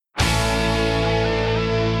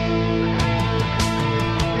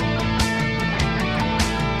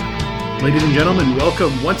Ladies and gentlemen,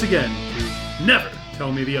 welcome once again to Never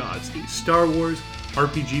Tell Me the Odds, the Star Wars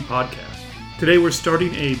RPG podcast. Today we're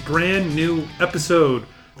starting a brand new episode,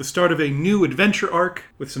 the start of a new adventure arc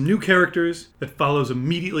with some new characters that follows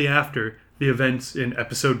immediately after the events in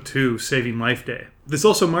Episode 2, Saving Life Day. This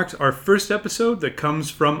also marks our first episode that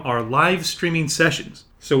comes from our live streaming sessions.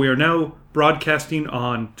 So we are now broadcasting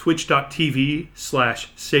on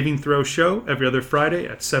twitch.tv/SavingThrowShow every other Friday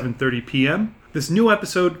at 7:30 p.m. This new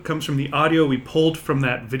episode comes from the audio we pulled from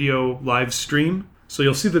that video live stream. So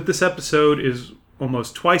you'll see that this episode is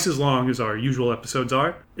almost twice as long as our usual episodes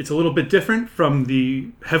are. It's a little bit different from the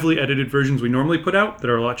heavily edited versions we normally put out that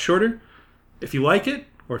are a lot shorter. If you like it,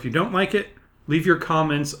 or if you don't like it, leave your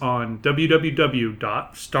comments on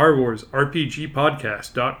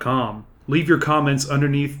www.starwarsrpgpodcast.com. Leave your comments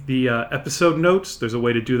underneath the episode notes. There's a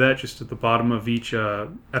way to do that just at the bottom of each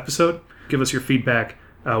episode. Give us your feedback.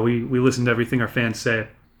 We listen to everything our fans say.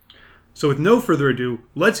 So with no further ado,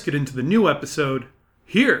 let's get into the new episode.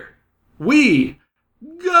 Here we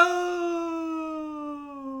go!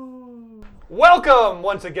 Welcome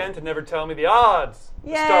once again to Never Tell Me the Odds,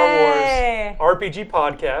 the Star Wars RPG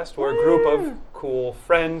podcast, where a group of cool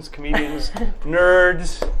friends, comedians,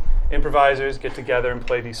 nerds, improvisers get together and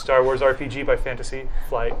play the Star Wars RPG by Fantasy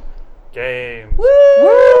Flight games. Woo!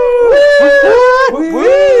 Woo!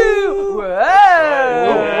 Woo!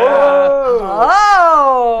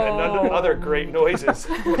 Oh! And other great noises,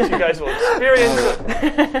 which you guys will experience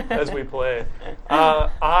as we play.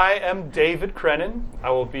 I am David Crennan. I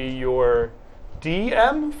will be your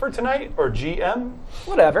DM for tonight, or GM.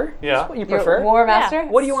 Whatever. Yeah. That's what you prefer. War Master?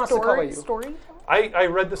 What do you want us to call you? Story? I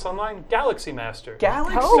read this online. Galaxy Master.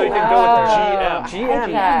 Galaxy? So you can go with GM. GM.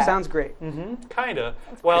 Yeah. Sounds great. Kinda.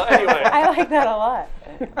 Well, anyway. I like that a lot.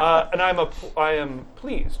 And I am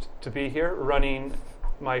pleased to be here running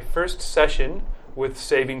my first session with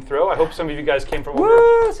Saving Throw. I hope some of you guys came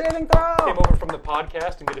over Saving throw! from the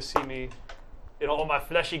podcast and get to see me in all my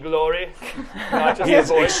fleshy glory. Not just He is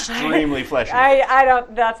the voice. extremely fleshy. I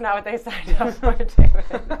don't, that's not what they signed up for, David.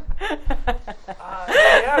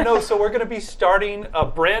 So we're going to be starting a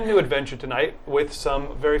brand new adventure tonight with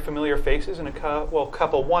some very familiar faces and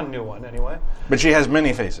one new one anyway. But she has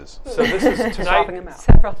many faces. So this is Swapping tonight. them out.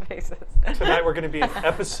 Several faces. Tonight we're going to be in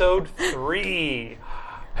episode 3.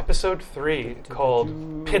 Episode 3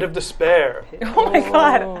 called Pit of Despair. Oh my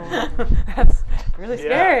god. That's really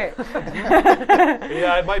scary.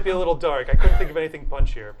 Yeah, it might be a little dark. I couldn't think of anything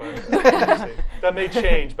punchier, but that may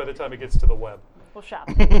change by the time it gets to the web. We'll shop.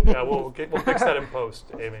 Yeah, we'll fix that in post,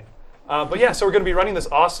 Amy. So we're going to be running this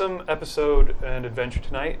awesome episode and adventure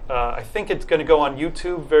tonight. I think it's going to go on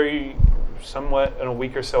YouTube somewhat in a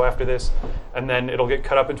week or so after this, and then it'll get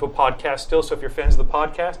cut up into a podcast still. So if you're fans of the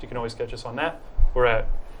podcast, you can always catch us on that. We're at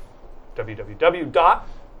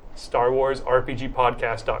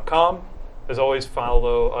www.starwarsrpgpodcast.com. As always,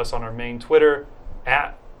 follow us on our main Twitter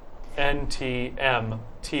at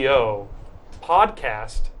NTMTO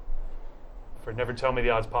podcast for Never Tell Me the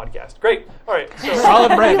Odds podcast. Great. All right. So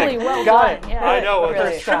Solid branding. Really well Got done. it. Yeah. I know. Really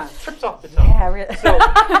There's strong. trips off the tongue. Yeah, really. So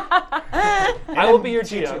I will be your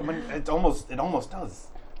GM. It almost does.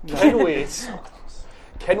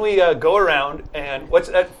 Can we go around and let's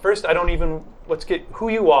get who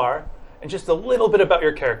you are and just a little bit about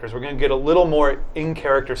your characters. We're going to get a little more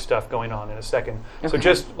in-character stuff going on in a second. So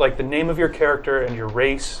just like the name of your character and your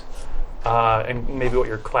race and maybe what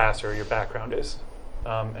your class or your background is.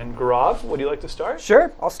 And Gaurav, would you like to start?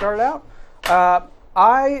 Sure, I'll start it out.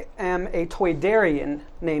 I am a Toydarian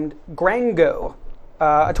named Grango.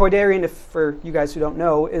 A Toydarian, for you guys who don't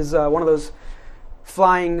know, is one of those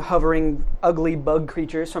flying, hovering, ugly bug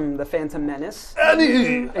creatures from the Phantom Menace. And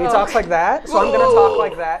he talks like that, so I'm going to talk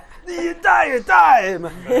like that. The entire time!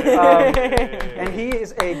 And he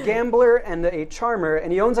is a gambler and a charmer,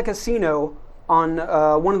 and he owns a casino on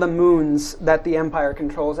one of the moons that the Empire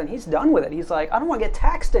controls, and he's done with it. He's like, I don't want to get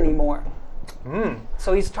taxed anymore.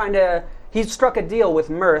 So he's struck a deal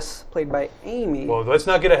with Merce, played by Amy. Well, let's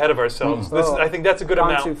not get ahead of ourselves. I think that's a good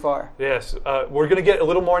Gone amount. too far. Yes. We're going to get a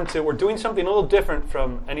little more into, we're doing something a little different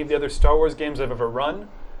from any of the other Star Wars games I've ever run.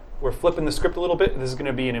 We're flipping the script a little bit. This is going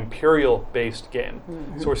to be an Imperial-based game.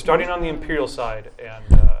 So we're starting on the Imperial side, and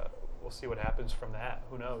we'll see what happens from that.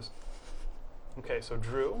 Who knows? Okay, so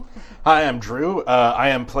Drew. Hi, I'm Drew. I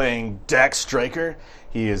am playing Dax Striker.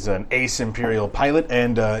 He is an ace Imperial pilot,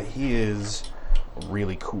 and he is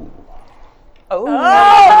really cool. Oh,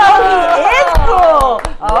 it's cool.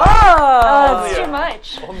 It's too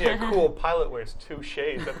much. Only a cool pilot wears two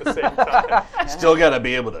shades at the same time. Still got to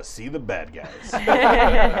be able to see the bad guys.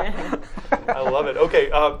 I love it. Okay,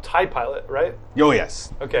 TIE pilot, right? Oh,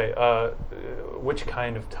 yes. Okay, which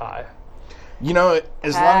kind of TIE? You know,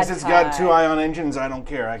 as long as it's got Pad 2 Thai. ion engines, I don't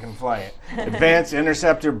care. I can fly it. Advanced,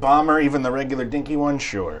 interceptor, bomber, even the regular dinky one,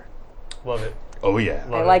 sure. Love it. Oh yeah.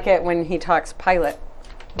 I like it when he talks pilot.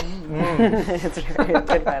 It's a good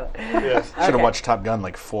pilot. Yes. Should have Okay. watched Top Gun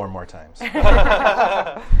like 4 more times.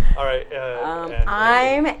 All right. And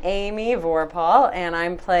I'm Amy Vorpal, and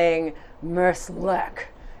I'm playing Merslek.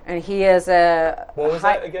 And he is a... what was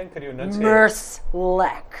that again? Could you enunciate?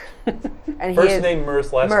 Merslek. And First he is, name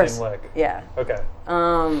Merce, last Merce. name Leck. Yeah. Okay.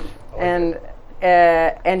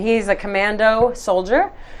 And he's a commando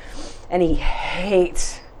soldier, and he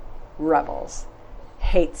hates rebels,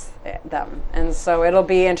 hates them, and so it'll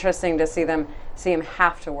be interesting to see him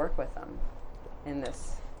have to work with them in this.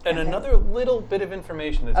 And another little bit of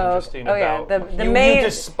information that's interesting about the you main-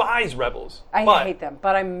 despise rebels. I but, hate them,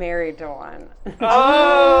 but I'm married to one.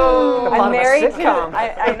 Oh, Plot of a I'm married to. sitcom.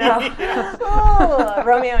 I know. Oh,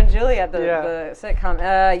 Romeo and Juliet, the sitcom.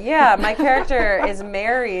 Yeah, my character is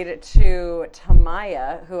married to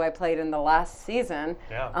Tamaya, who I played in the last season.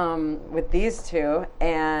 Yeah. With these two,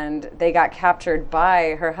 and they got captured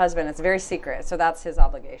by her husband. It's very secret, so that's his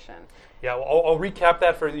obligation. Yeah, well, I'll recap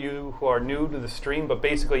that for you who are new to the stream, but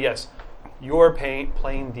basically, yes, you're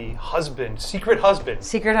playing the secret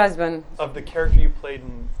husband of the character you played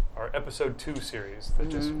in our episode 2 series, that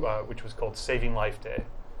just, which was called Saving Life Day.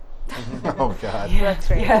 Oh God. That's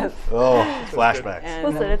right. Yes. Oh, flashbacks.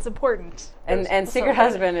 Listen, it's important. And Secret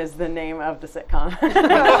Husband is the name of the sitcom.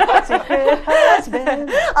 Secret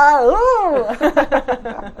husband. Oh!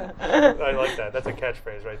 I like that. That's a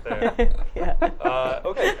catchphrase right there. Yeah.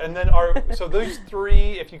 Okay, and then so those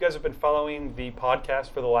 3, if you guys have been following the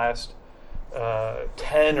podcast for the last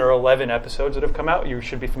 10 or 11 episodes that have come out, you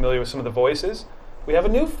should be familiar with some of the voices. We have a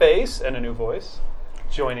new face and a new voice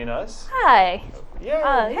joining us. Hi. Yay!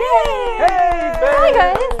 Hey. Hi,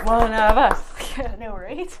 guys. One of us. No,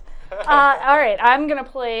 right? All right, I'm going to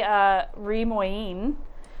play Rimoine,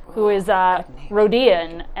 who is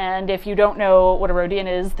Rodian. And if you don't know what a Rodian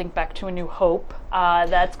is, think back to A New Hope.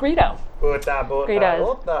 That's Greedo.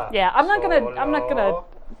 Greedo. Yeah, I'm not gonna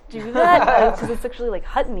do that because it's actually like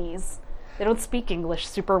Huttonese. They don't speak English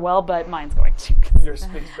super well, but mine's going to. Your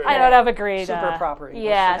speaks very I don't have a great Super proper English.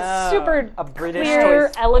 Yeah, super A British,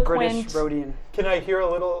 clear, eloquent. British Rhodian. Can I hear a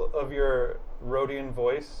little of your Rhodian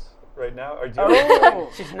voice right now? Or do you Oh,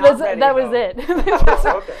 she's not ready. That was it.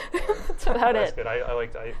 Oh, okay. That's about That's it.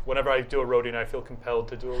 good. Whenever I do a Rhodian, I feel compelled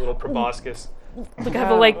to do a little proboscis. Like I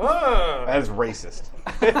have a, like That is racist.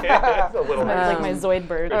 It's a little like my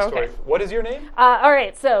Zoidberg. good story. What is your name? All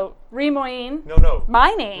right, so Rimoine. No.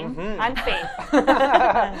 My name. Mm-hmm. I'm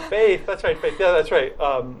Faith. Faith. That's right. Faith. Yeah, that's right.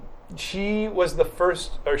 She was in the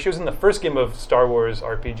first game of Star Wars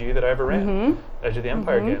RPG that I ever ran, Edge of the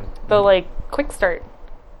Empire game. The like quick start.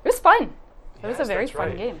 It was fun. It was a Yes, very that's fun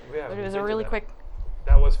right. game. Yeah, it we was did a do really that. quick.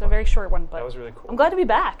 That was It's fun. a very short one, but That was really cool. I'm glad to be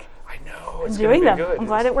back. I know. It's Doing gonna be them. good. I'm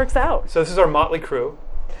glad it works out. So this is our motley crew.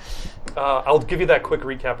 I'll give you that quick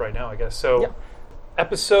recap right now, I guess. So,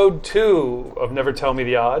 episode 2 of Never Tell Me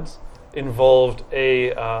the Odds involved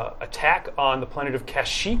a attack on the planet of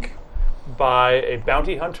Kashyyyk by a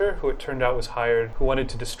bounty hunter who it turned out was hired, who wanted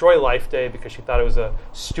to destroy Life Day because she thought it was a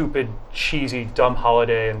stupid, cheesy, dumb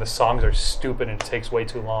holiday, and the songs are stupid and it takes way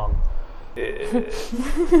too long.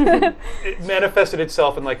 It manifested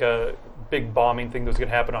itself in like a big bombing thing that was going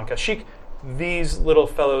to happen on Kashyyyk. These little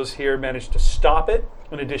fellows here managed to stop it,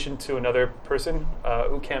 in addition to another person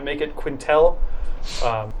who can't make it, Quintel.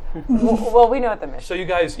 Well, we know what the mission. So you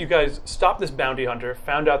guys stopped this bounty hunter,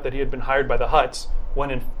 found out that he had been hired by the Hutts,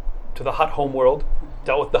 went in to the Hutt homeworld,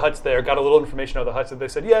 dealt with the Hutts there, got a little information out of the Hutts, and they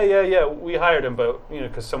said, yeah, we hired him, but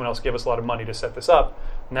because someone else gave us a lot of money to set this up.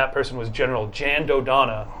 And that person was General Jan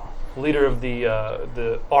Dodonna, leader of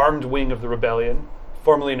the armed wing of the rebellion,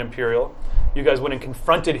 formerly an Imperial. You guys went and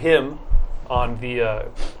confronted him on the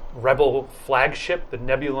rebel flagship, the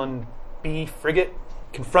Nebulon B frigate.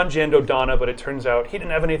 Confront Jan Dodonna, but it turns out he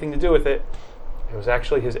didn't have anything to do with it. It was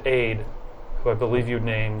actually his aide, who I believe you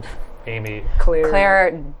named Amy.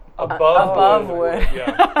 Claire Above Wood.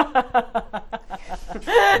 Yeah.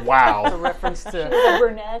 Wow. Reference to The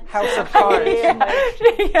brunette. House of Cards.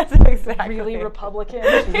 Yes, exactly. Really Republican.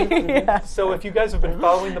 So if you guys have been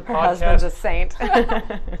following the Her husband's a podcast, saint.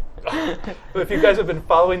 if you guys have been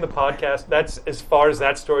following the podcast, that's as far as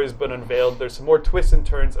that story has been unveiled. There's some more twists and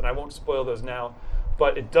turns, and I won't spoil those now.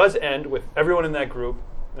 But it does end with everyone in that group,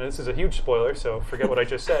 and this is a huge spoiler, so forget what I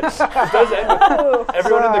just said. It does end with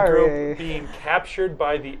everyone in the Sorry. group being captured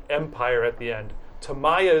by the Empire at the end.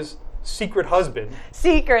 Tamaya's secret husband,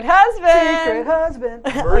 Secret husband. Secret husband.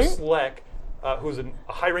 Merslek, who's a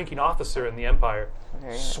high-ranking officer in the Empire,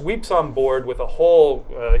 sweeps on board with a whole,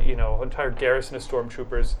 entire garrison of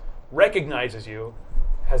stormtroopers, recognizes you,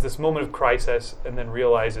 has this moment of crisis, and then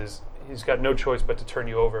realizes he's got no choice but to turn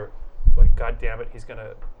you over. Like, God damn it, he's going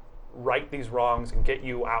to right these wrongs and get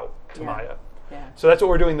you out to Maya. Yeah. So that's what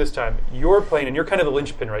we're doing this time. You're playing, and you're kind of the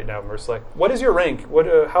linchpin right now, Merslek. What is your rank?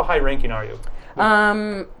 How high ranking are you?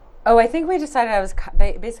 I think we decided I was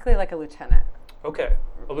basically like a lieutenant. Okay,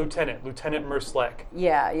 a lieutenant, Lieutenant Merslek.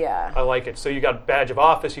 Yeah. I like it. So you got badge of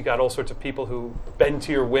office. You got all sorts of people who bend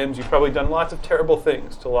to your whims. You've probably done lots of terrible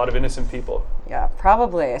things to a lot of innocent people. Yeah,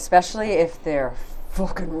 probably, especially if they're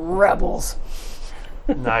fucking rebels.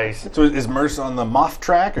 Nice. So is Merce on the Moff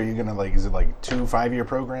track? Are you gonna is it like 2 5-year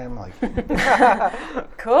program? Like,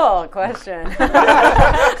 Cool question.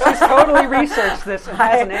 She's totally researched this and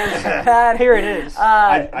has an answer. Here it is.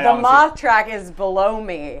 I The honestly- Moth track is below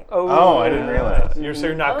me. Oh, I didn't realize.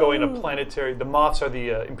 You're not going to planetary. The Moths are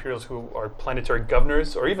the Imperials who are planetary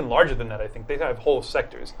governors, or even larger than that. I think they have whole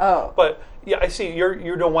sectors. Oh. But yeah, I see.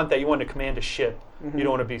 You don't want that. You want to command a ship. You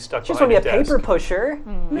don't want to be stuck. Just want to be a behind paper desk. pusher.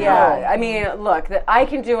 Yeah, I mean, look, I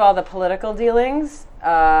can do all the political dealings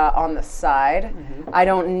on the side. I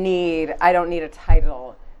don't need a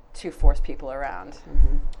title to force people around.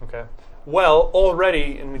 Okay. Well,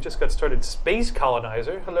 already, and we just got started. Space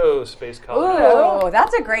Colonizer. Hello, Space Colonizer. Ooh,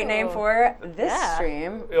 that's a great name for this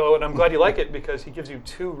stream. And I'm glad you like it because he gives you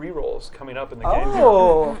 2 rerolls coming up in the game.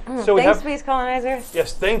 Oh. So we Thanks, have. Space Colonizer.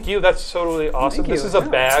 Yes, thank you. That's totally awesome. Thank This you. is a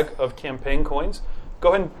bag of campaign coins. Go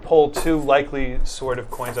ahead and pull 2 likely sort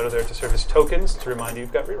of coins out of there to serve as tokens to remind you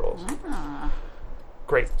you've got rerolls.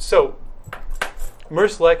 Great. So,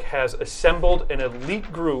 Merslek has assembled an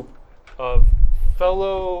elite group of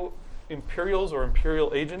fellow Imperials or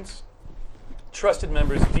Imperial agents, trusted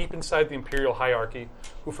members deep inside the Imperial hierarchy,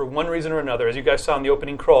 who for one reason or another, as you guys saw in the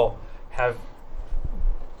opening crawl,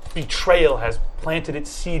 betrayal has planted its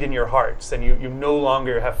seed in your hearts, and you no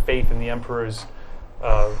longer have faith in the Emperor's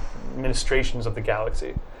administrations of the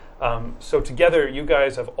galaxy. So together, you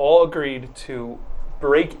guys have all agreed to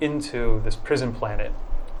break into this prison planet,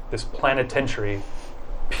 this planetentiary,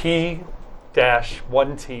 P-1T.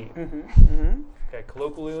 Okay,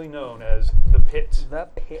 colloquially known as the Pit. The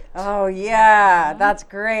pit. Oh, yeah, that's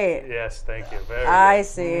great. Yes, thank you. Very I good.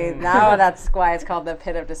 see. Now that's why it's called the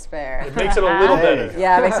Pit of Despair. It makes it a little better.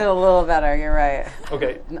 Yeah, it makes it a little better. You're right.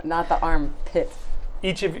 Okay, Not the arm pit.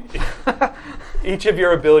 each of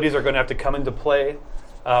your abilities are going to have to come into play,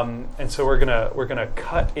 and so we're gonna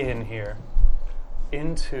cut in here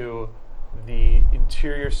into the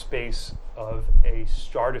interior space of a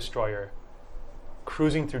Star Destroyer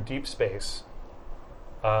cruising through deep space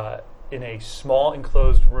in a small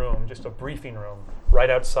enclosed room, just a briefing room, right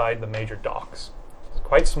outside the major docks. It's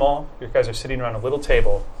quite small. You guys are sitting around a little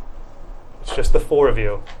table. It's just the 4 of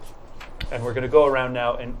you. And we're going to go around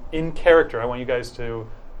now, and in character, I want you guys to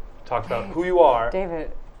talk about who you are.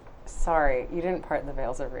 David, sorry, you didn't part the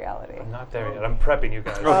veils of reality. I'm not there yet. I'm prepping you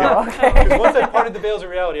guys. Oh, okay. Because once I parted the veils of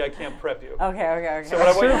reality, I can't prep you. Okay. So what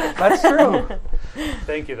I want you, That's true.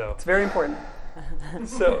 thank you, though. It's very important.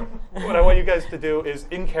 So what I want you guys to do is,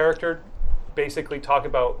 in character, basically talk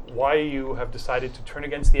about why you have decided to turn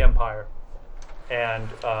against the Empire, and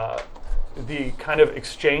the kind of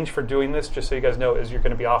exchange for doing this, just so you guys know, is you're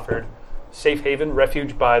going to be offered safe haven,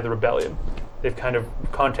 refuge by the rebellion. They've kind of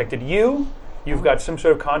contacted you. You've got some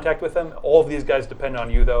sort of contact with them. All of these guys depend on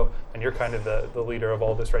you, though, and you're kind of the leader of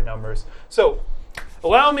all this right now, Merce. So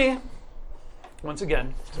allow me, once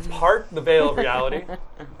again, to part the veil of reality.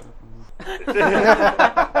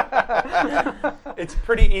 It's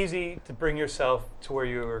pretty easy to bring yourself to where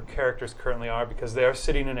your characters currently are, because they are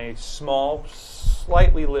sitting in a small,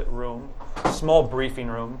 slightly lit room, small briefing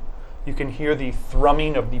room. You can hear the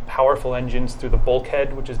thrumming of the powerful engines through the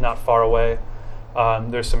bulkhead, which is not far away.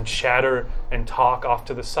 There's some chatter and talk off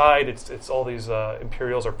to the side. It's all these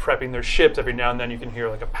Imperials are prepping their ships. Every now and then you can hear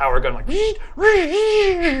like a power gun, like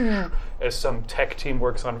as some tech team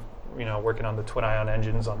works on, working on the twin ion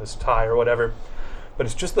engines on this tie or whatever. But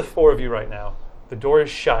it's just the 4 of you right now. The door is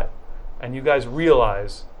shut, and you guys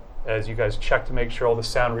realize, as you guys check to make sure all the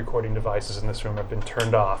sound recording devices in this room have been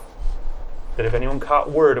turned off, that if anyone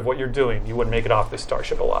caught word of what you're doing, you wouldn't make it off this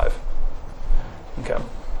starship alive. Okay.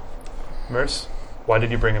 Merce, why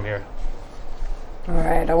did you bring him here? All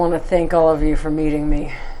right, I want to thank all of you for meeting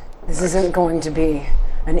me. This isn't going to be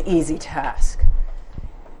an easy task.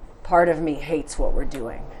 Part of me hates what we're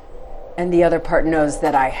doing, and the other part knows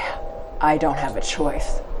that I don't have a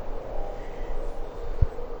choice.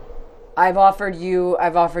 I've offered you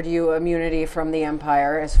immunity from the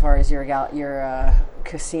Empire as far as your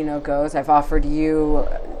casino goes. I've offered you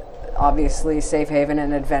obviously safe haven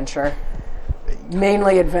and adventure.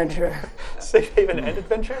 Mainly adventure. Safe haven and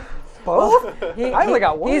adventure? Both? I only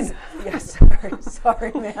got one.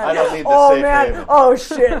 Sorry, man. I don't need the Oh safe man! haven. Oh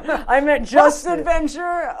shit! I meant just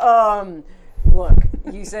adventure. Look,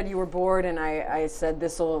 you said you were bored, and I said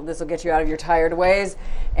this'll get you out of your tired ways,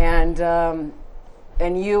 and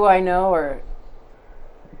you I know are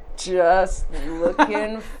just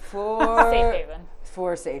looking for Safe haven.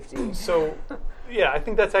 for safety. So, yeah, I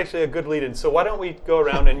think that's actually a good lead-in. So why don't we go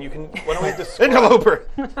around and why don't we describe... Interloper.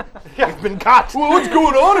 You've been caught Well, what's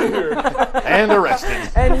going on in here? and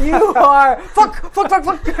arrested. And you are fuck. How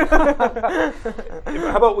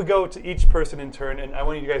about we go to each person in turn, and I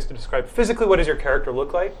want you guys to describe physically what does your character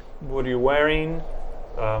look like? What are you wearing?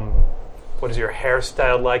 What is your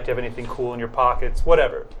hairstyle like? Do you have anything cool in your pockets?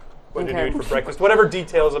 Whatever. What are you doing for breakfast? Whatever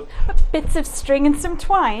details of... Bits of string and some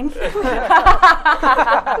twine.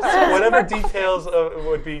 Whatever details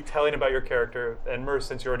would be telling about your character, and Merce,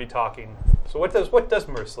 since you're already talking. So what does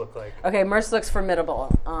Merce look like? Okay, Merce looks formidable.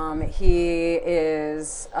 He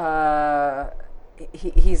is.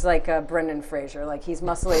 He's like a Brendan Fraser. Like he's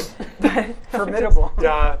muscly, but Formidable.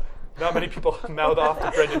 Yeah, not many people mouth off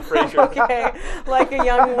to Brendan Fraser. okay, like a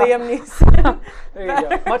young Liam Neeson. There you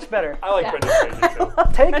go. Much better. I like Brendan Fraser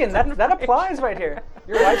too. Taken. That applies right here.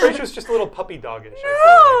 Your wife. Fraser's just a little puppy doggish.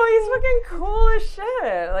 No, he's fucking cool as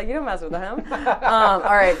shit. Like you don't mess with him. All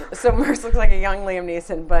right, so Merce looks like a young Liam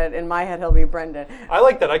Neeson, but in my head he'll be Brendan. I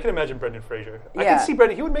like that. I can imagine Brendan Fraser. I Yeah. can see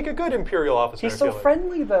Brendan. He would make a good Imperial officer. He's I so feel like.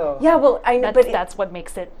 friendly though. Yeah, well, I know, but That's what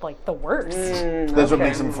makes it like the worst. That's what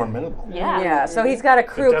makes him formidable. Yeah. yeah. So he's got a The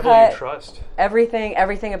crew devil you cut. trust.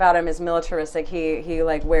 Everything about him is militaristic. He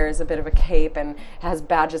like wears a bit of a cape and has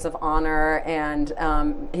badges of honor, and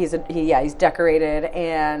he's decorated,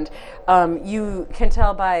 and you can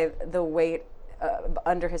tell by the weight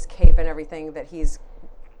under his cape and everything that he's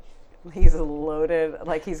loaded.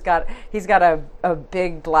 Like he's got a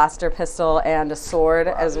big blaster pistol and a sword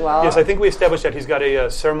as well. Yes, I think we established that he's got a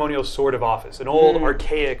ceremonial sword of office, an old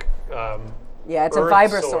archaic. Yeah, it's a earth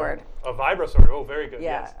vibra sword. A vibra sword. Oh, very good.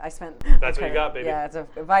 Yeah, Yes. I spent. That's what you got, baby. Yeah, it's a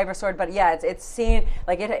vibra sword, but yeah, it's seen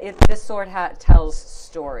like it. This sword tells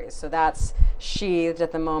stories, so that's sheathed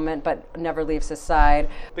at the moment, but never leaves his side.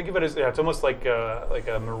 Think of it as it's almost like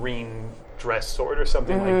a marine dress sword or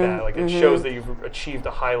something like that. Like it shows that you've achieved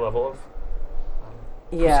a high level of.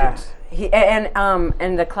 Yeah, pursuits.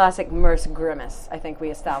 and the classic Merce grimace. I think we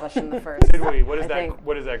established in the first. Did we? What is I that? think,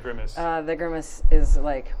 What is that grimace? the grimace is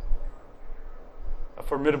like. A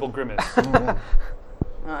formidable grimace.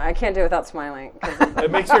 I can't do it without smiling. 'Cause It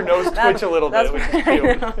makes your nose twitch a little bit, which is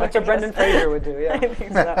cute. That's what Brendan Fraser would do. Yeah. I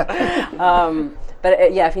think so.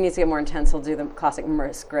 But yeah, if he needs to get more intense, he'll do the classic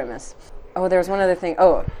Merce grimace. Oh, there was one other thing.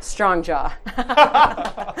 Oh, strong jaw.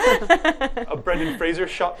 A Brendan Fraser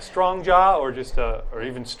strong jaw, or just or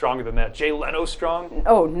even stronger than that, Jay Leno strong.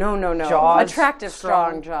 Oh no. Jaws Attractive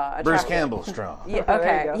strong strong. jaw. Bruce Attractive- Campbell strong. Yeah, There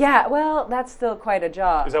okay. you go. Yeah. Well, that's still quite a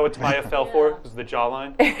jaw. Is that what Tamaya fell for? Was the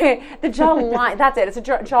jawline? The jaw line. That's it. It's a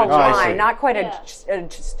jaw I line, see. not quite Yeah.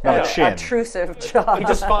 Not a chin. obtrusive jaw. A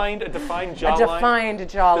defined A jawline. defined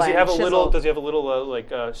jawline. Does he have a little? chiseled. Does he have a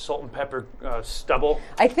little salt and pepper stubble?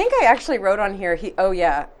 I think I actually wrote on here. Oh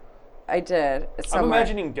yeah, I did. It's I'm somewhere.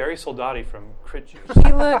 imagining Gary Soldati from Crit.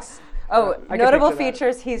 He looks. Oh, I can notable picture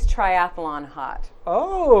that. features. He's triathlon hot.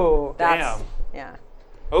 Oh. That's Damn. yeah.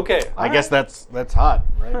 Okay, I guess that's hot,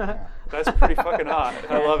 right? Yeah. that's pretty fucking hot.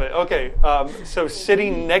 I love it. Okay, so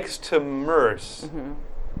sitting next to Merce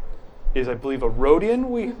is, I believe, a Rhodian.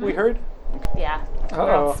 We heard. Yeah. We Uh-oh.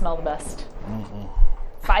 don't smell the best.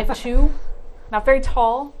 5'2", not very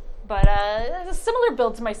tall, but a similar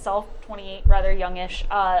build to myself, 28, rather youngish.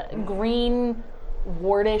 Green,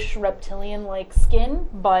 wartish, reptilian-like skin,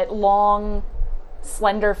 but long,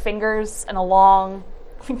 slender fingers and a long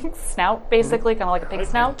snout, basically, kind of like a pig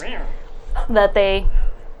snout, that they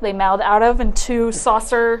mouth out of, and two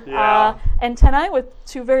saucer Yeah. antennae with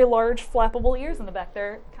two very large flappable ears in the back.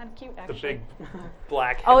 They're kind of cute, The actually. big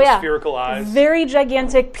black Oh, yeah. hemispherical eyes. Very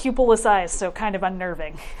gigantic pupilless eyes, so kind of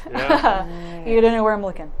unnerving. Yeah. You don't know where I'm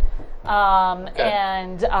looking.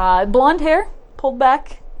 And blonde hair, pulled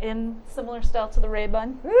back in similar style to the Ray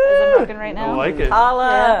Bun, as I'm rocking right now. I like it.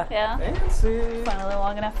 Holla. Yeah. Fancy. Finally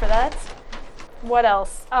long enough for that. What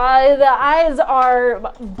else? The eyes are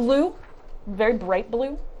blue, very bright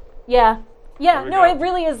blue. Yeah. Yeah, There we no, go. it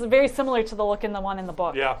really is very similar to the look in the one in the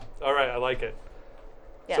book. Yeah. All right. I like it.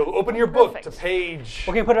 Yeah. So open your book Perfect. to page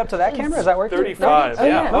Well, can you put it up to that camera? Does that work? 35. Oh,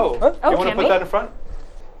 yeah. Oh, Oh, you want to can put we? that in front?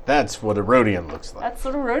 That's what a Rhodian looks like. That's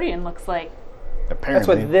what a Rhodian looks like. That's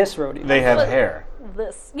Apparently, what this Rhodian. they have hair.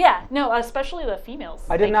 this. Yeah, no, especially the females.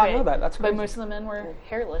 I did think not know that. That's But crazy. most of the men were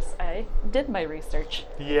hairless. I did my research.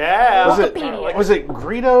 Yeah. Was it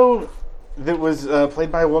Greedo that was played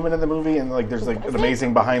by a woman in the movie? And like, there's like an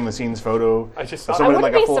amazing behind-the-scenes photo I just of saw someone I in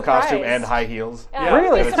like wouldn't a be full costume surprised. and high heels. Yeah, Really? I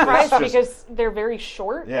would It's be just- surprised it's just- because they're very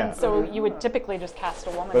short, Yeah. and so you would typically just cast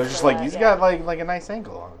a woman. But it was just for like that, he's yeah. got like a nice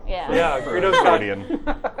ankle on him. Yeah. Yeah, For Greedo's got, Guardian.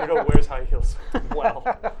 Greedo wears high heels. Wow.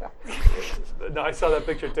 No, I saw that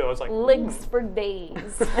picture too. I was like, Legs for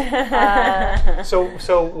days.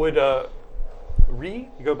 so would Ree?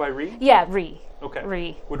 You go by Ree? Yeah, Ree. Okay.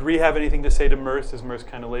 Ree. Would Ree have anything to say to Merce as Merce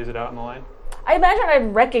kind of lays it out in the line? I imagine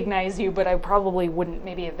I'd recognize you, but I probably wouldn't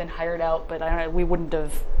maybe have been hired out, but I don't know, we wouldn't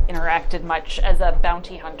have interacted much as a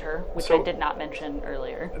bounty hunter, which So- I did not mention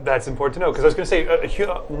earlier. That's important to know because I was going to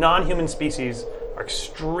say non-human species are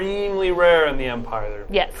extremely rare in the Empire. They're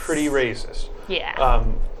Yes. pretty racist. Yeah.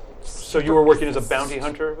 So you were working as a bounty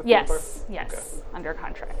hunter with the Empire? Yes, under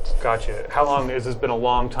contract. Gotcha. How long has this been a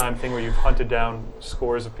long time thing where you've hunted down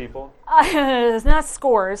scores of people? It's not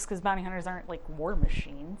scores, because bounty hunters aren't like war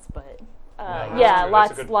machines, but that's yeah, true.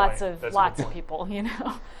 That's a good lots point. of That's a lots good of people, you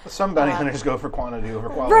know. Some bounty hunters go for quantity over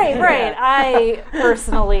quality. Right. I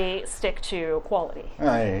personally stick to quality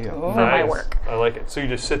There you go. for my Nice. work. I like it. So you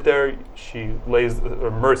just sit there. She lays,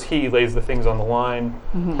 or Merce, he lays the things on the line,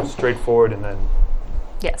 straightforward, and then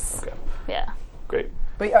Yes. okay, Yeah. great.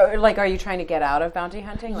 But are you trying to get out of bounty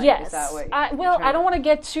hunting? Like, Yes. Is that what I don't want to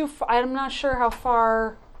get too far. I'm not sure how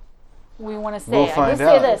far we want to say. We'll I find just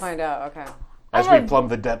say out. this. Find out. Okay. As I we have- plumb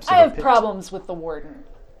the depths of I the have pit. problems with the warden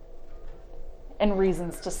and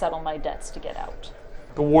reasons to settle my debts to get out.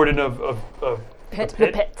 The warden of Pit. the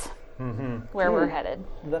The pit. pit, where we're headed.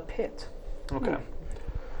 The pit. Okay.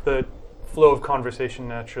 The flow of conversation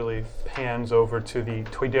naturally pans over to the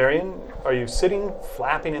Toydarian. Are you sitting,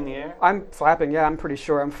 flapping in the air? I'm flapping, yeah, I'm pretty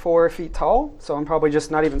sure. I'm 4 feet tall, so I'm probably just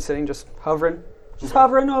not even sitting, just hovering. Just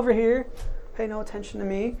hovering over here. Pay no attention to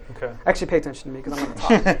me. Okay. Actually, pay attention to me because I'm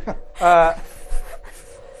on the top.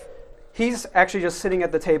 He's actually just sitting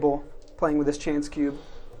at the table playing with his chance cube.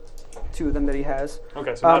 2 of them that he has.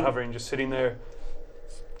 Okay, so not hovering, just sitting there.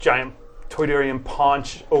 Giant Toydarian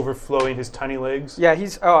paunch overflowing his tiny legs. Yeah,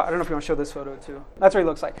 he's. Oh, I don't know if you want to show this photo too. That's what he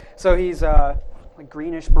looks like. So he's like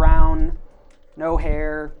greenish brown, no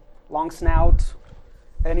hair, long snout,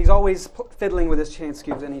 and he's always fiddling with his chance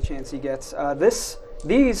cubes any chance he gets.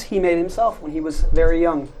 These he made himself when he was very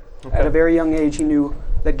young. At a very young age, he knew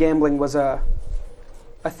that gambling was a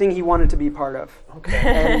thing he wanted to be part of. Okay.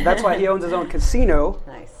 And that's why he owns his own casino,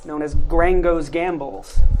 Nice. known as Grango's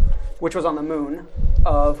Gambles, which was on the moon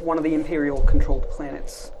of one of the Imperial-controlled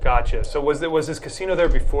planets. Gotcha. So was this casino there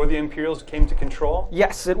before the Imperials came to control?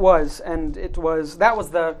 Yes, it was, and that was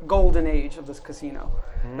the golden age of this casino.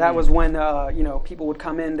 That was when people would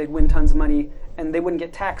come in, they'd win tons of money, and they wouldn't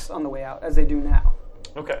get taxed on the way out as they do now.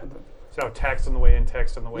 Okay. So taxed on the way in,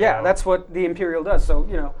 taxed on the way out. Yeah, that's what the Imperial does. So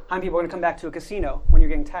how many people are going to come back to a casino when you're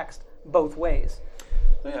getting taxed both ways?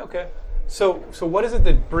 Yeah, okay. So what is it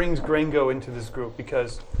that brings Grango into this group?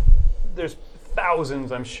 Because there's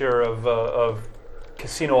thousands, I'm sure, of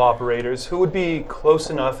casino operators who would be close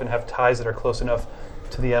enough and have ties that are close enough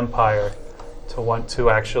to the Empire to want to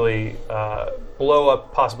actually blow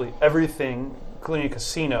up possibly everything, including a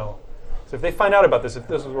casino. So if they find out about this, if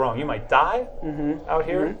this is wrong, you might die out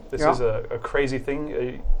here. This Yeah. is a crazy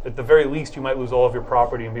thing. At the very least, you might lose all of your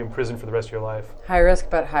property and be in prison for the rest of your life. High risk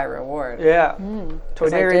but high reward. Yeah.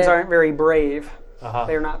 Toydarians did- aren't very brave. Uh-huh.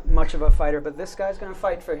 They're not much of a fighter, but this guy's going to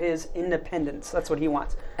fight for his independence. That's what he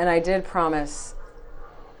wants. And I did promise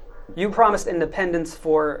You promised independence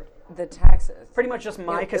for the taxes. pretty much just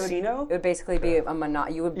my casino. It would basically be a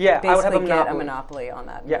monopoly. You would Yeah, I would have a basically get a monopoly. monopoly on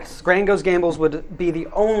that. Yes, Grango's Gambles would be the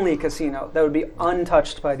only casino that would be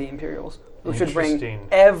untouched by the Imperials, which would bring Interesting.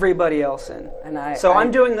 everybody else in. And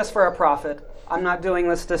I'm doing this for a profit. I'm not doing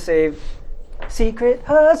this to save secret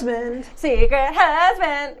husband. secret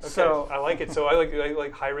husband. Okay, So I like it. So I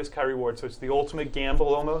like high risk, high reward. So it's the ultimate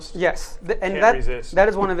gamble almost. yes, and Can't resist. that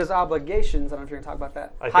is one of his obligations. I don't know if you're going to talk about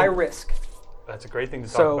that. I High think- risk. That's a great thing to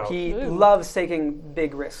talk So about. he loves taking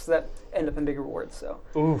big risks that end up in big rewards. So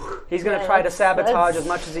Ooh, he's going to Yeah, try to that's- sabotage that's- as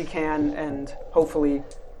much as he can, and hopefully,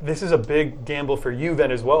 this is a big gamble for you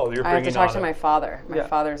then as well. You're I have bringing to talk on to a- my father. My Yeah.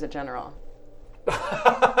 father's a general.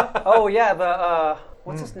 oh yeah, the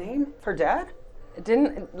what's his name? Her dad? It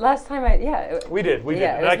didn't last time I We did.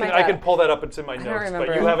 Yeah, And it was I can my I can dad. pull that up into my don't notes. But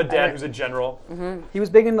remember. you have a I- dad who's a general. He was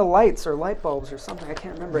big into lights or light bulbs or something. I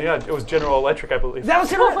can't remember. Yeah, it was General Electric, I believe. That was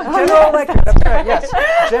General Electric. That's right. Yes,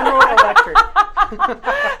 General Electric.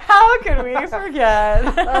 How could we forget?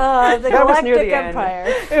 The That was near Galactic the end. Empire.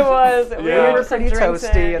 It was. Yeah. We were put some pretty drinks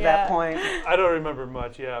toasty in, at that point. I don't remember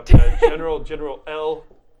much. Yeah, General L.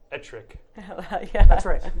 Ettrick. Yeah. That's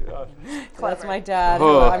right. That's my dad, who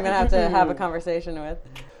Oh. I'm going to have a conversation with.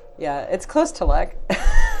 Yeah, it's close to luck.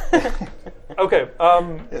 Okay.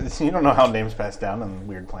 You don't know how names pass down on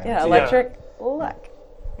weird planets. Yeah, electric luck.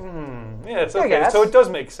 Yeah, it's okay. guess. So it does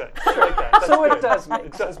make sense. I like that. That's So it good. does make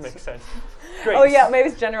It does make sense. Great. Oh, yeah, maybe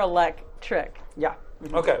it's General Luck Trick. Yeah.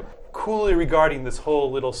 Okay. Coolly regarding this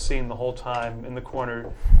whole little scene the whole time in the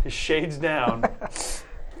corner, his shades down.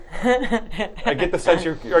 I get the sense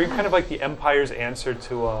are you kind of like the Empire's answer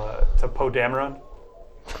to Poe Dameron?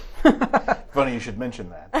 Funny you should mention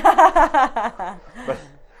that. But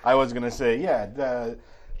I was going to say,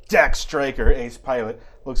 Dak Stryker, ace pilot,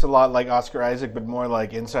 looks a lot like Oscar Isaac, but more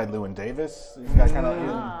like inside Llewyn Davis. He's got kind of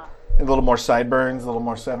a little more sideburns, a little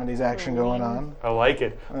more 70s action going on. I like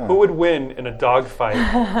it. Who would win in a dogfight?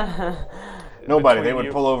 Nobody. Between They would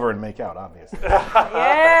you. pull over and make out, obviously.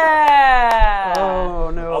 Yeah!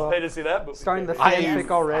 Oh no. I'll pay to see that movie. Starting the I fanfic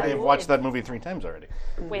have already. watched that movie 3 times already.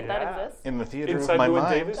 Wait, that exists? In the theater Inside of my Llewyn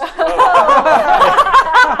mind. Davis?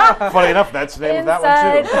 Funny enough, that's the name of that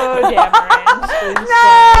Inside one, too. Poe Dameron.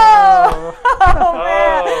 No! Oh,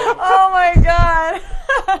 man. Oh. Oh, my God.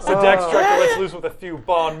 So Dak Stryker lets loose with a few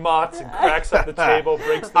bon mots and cracks up the table,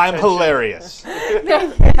 breaks the I'm tension. hilarious.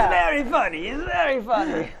 Very funny. It's very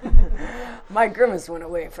funny. My grimace went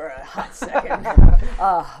away for a hot second.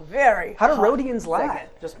 Very How do hot Rhodians laugh?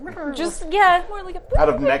 Just, yeah, more like a. Out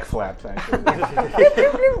of neck flaps, actually.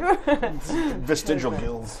 Vestigial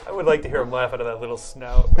gills. I would like to hear him laugh out of that little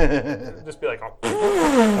snout. Just be like, oh,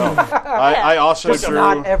 I also Just drew.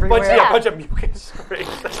 not everywhere. bunch of mucus. Great.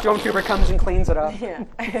 Stormtrooper comes and cleans it up. Yeah.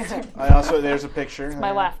 There's a picture.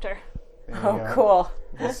 My laughter. Oh, cool.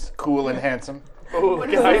 It's cool and handsome. Oh,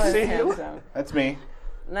 can I see you? Handsome. That's me.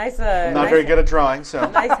 Nice, Not nice, very good at drawing, so.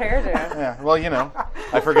 nice hairdo. Yeah, well, you know,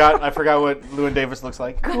 I forgot what Llewyn Davis looks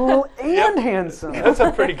like. Cool and handsome. That's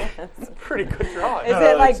a pretty good drawing. Is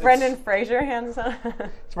it like Brendan Fraser handsome?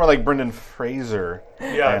 It's more like Brendan Fraser.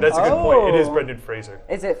 Yeah, that's a good point. It is Brendan Fraser.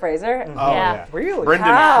 Is it Fraser? Oh, Yeah. Really? Brendan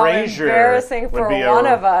How Fraser. embarrassing would for be one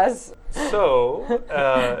of us. So,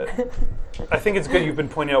 I think it's good you've been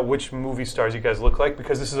pointing out which movie stars you guys look like,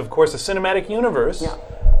 because this is, of course, a cinematic universe. Yeah.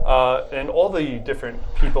 And all the different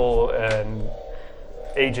people and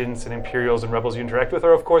agents and Imperials and Rebels you interact with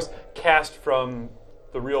are, of course, cast from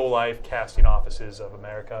the real-life casting offices of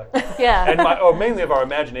America. Yeah. And mainly of our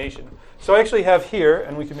imagination. So I actually have here,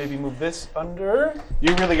 and we can maybe move this under,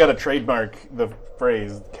 You really got to trademark the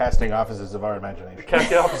phrase "casting offices of our imagination."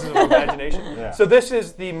 casting offices of imagination. Yeah. So this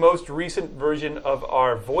is the most recent version of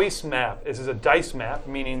our voice map. This is a dice map,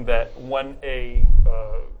 meaning that when a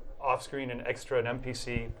off-screen, an extra, an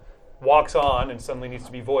NPC walks on and suddenly needs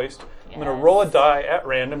to be voiced, I'm going to roll a die at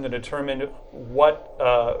random to determine what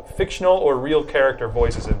fictional or real character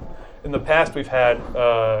voices him. In the past, we've had,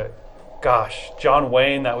 John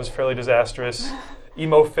Wayne, that was fairly disastrous.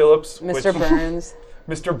 Emo Phillips. Mr. Burns.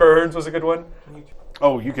 Mr. Burns was a good one.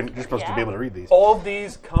 Oh, you're supposed to be able to read these. All of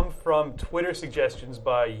these come from Twitter suggestions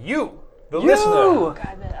by you, the listener.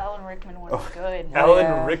 God, the Alan Rickman one is good. Alan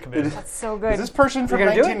Yeah. Rickman. That's so good. Is this person from You're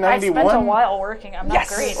gonna do it? I spent 1991? a while working. I'm not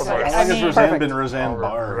Yes. great. Oh, But, right. How I long has mean, Roseanne Perfect. been Roseanne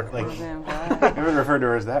Barr? Like, I haven't referred to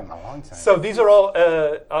her as that in a long time. So these are all,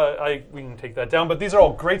 we can take that down, but these are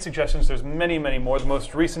all great suggestions. There's many, many more. The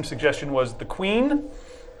most recent suggestion was the Queen,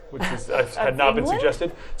 which is, had not been England?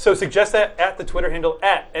 suggested. So suggest that at the Twitter handle,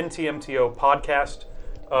 at NTMTO Podcast,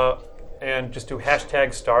 and just do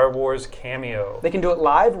hashtag Star Wars Cameo. They can do it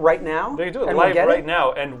live right now. They can do it and we'll live get right it?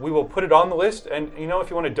 now, and we will put it on the list. And if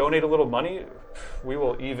you want to donate a little money, we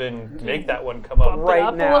will even make that one come up. bump it Right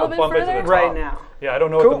up now. a little bit Bump it to the further. top. Right now. Yeah, I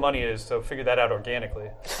don't know what Cool. the money is, so figure that out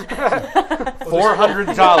organically.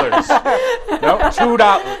 $400. No,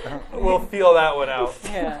 $2. We'll feel that one out.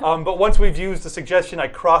 Yeah. But once we've used the suggestion, I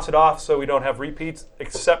cross it off so we don't have repeats,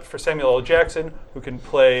 except for Samuel L. Jackson, who can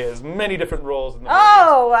play as many different roles in the movie.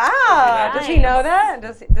 Oh, wow. Does he Nice. know that?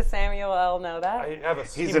 Does Samuel L. know that? I have a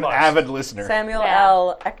He's an avid listener. Samuel Yeah.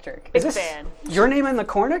 L. Ectrick. Big this- fan. Your name in the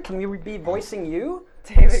corner? Can we be voicing you?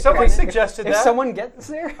 David Someone Cronin. suggested If that. someone gets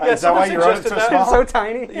there? Is that why someone you wrote it so suggested that. small? So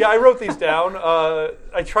tiny. Yeah, I wrote these down.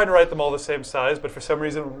 I tried to write them all the same size, but for some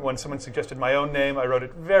reason, when someone suggested my own name, I wrote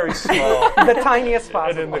it very small The tiniest and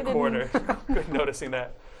possible. in the corner. Good noticing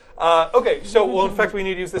that. Okay, so, in fact, we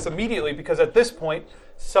need to use this immediately because at this point,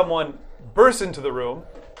 someone bursts into the room.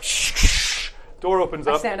 Door opens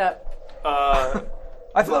up. Stand up.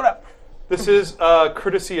 I float up. This is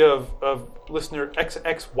courtesy of listener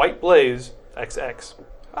XX White Blaze XX.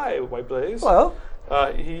 Hi, White Blaze. Hello.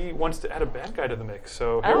 He wants to add a bad guy to the mix,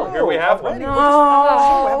 so Oh, here we have one.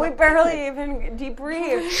 No, we barely even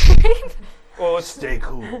debriefed. Well, let's Stay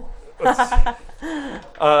cool.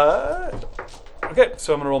 Okay,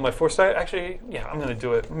 so I'm going to roll my force die. Actually, yeah, I'm going to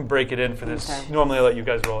do it. I'm going to break it in for this. Okay. Normally I let you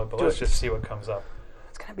guys roll it, but let's just see what comes up.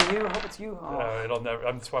 It's gonna be you. I hope it's you. Oh. It'll never.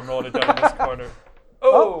 That's why I'm rolling it down in this corner.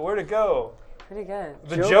 Oh, where'd it go? Pretty good.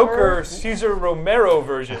 The Joker Cesar Romero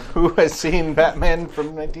version. Who has seen Batman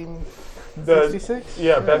from 1966?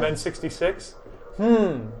 Yeah, Batman 66.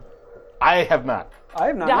 I have not. I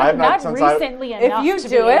have not. I've Not since I- recently If enough you to do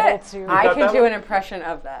be able it, to. I got can that do one? an impression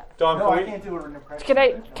of that. Dom, No, I can we- can't do an impression. Can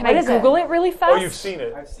I What is Google it? it really fast? Oh, you've seen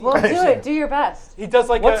it. I've seen Well, it. do it. Do your best. He does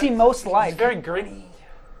like What's a, he most He's like? very gritty.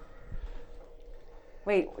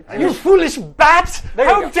 Wait. You foolish bat! There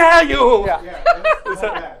you How go. dare you! Yeah. Yeah, that's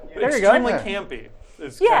not bad. Yeah. There you go. Extremely Yeah. campy.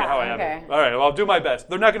 Is kind Yeah, of how I have okay. it. All right, well, I'll do my best.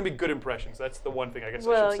 They're not going to be good impressions. That's the one thing I guess I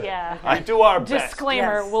Well, should say. yeah. I do our best.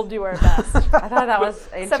 Disclaimer: Yes. We'll do our best. I thought that was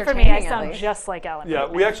Except for me, I entertaining, at sound least. just like Alan. Yeah,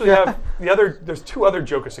 Rickman. we actually have the other. There's two other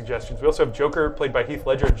Joker suggestions. We also have Joker played by Heath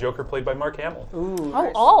Ledger and Joker played by Mark Hamill.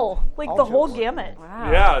 Oh, all like the whole jokes. gamut.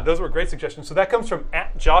 Wow. Yeah, those were great suggestions. So that comes from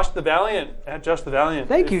at Josh the Valiant. At Josh the Valiant.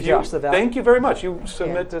 Thank If you, Josh the Valiant. Thank you very much. You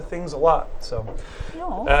submit to things a lot. So.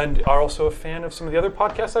 No. And are also a fan of some of the other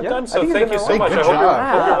podcasts I've Yeah, done. I So think you've thank been you so around. much. Good I hope you're,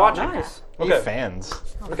 job. hope you're watching. Nice. Hey, Okay. fans.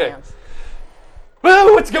 Okay.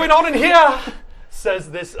 Well, what's going on in here? Says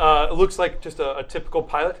this. Looks like just a typical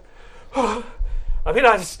pilot. I mean,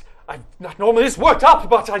 I'm not normally this worked up,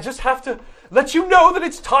 but I just have to let you know that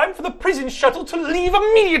it's time for the prison shuttle to leave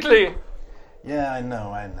immediately. Yeah, I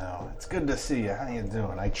know. It's good to see you. How you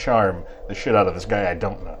doing? I charm the shit out of this guy I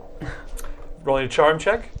don't know. Rolling a charm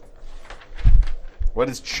check. What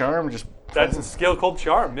is charm? Just That's a skill called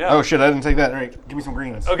charm. Yeah. Oh shit! I didn't take that. All right, give me some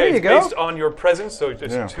greens. Okay, There you it's go. based on your presence, so it's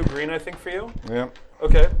Yeah. 2 green, I think, for you. Yeah.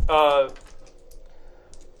 Okay.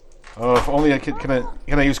 Oh, if only I could.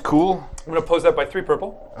 Can I use cool? I'm gonna pose that by 3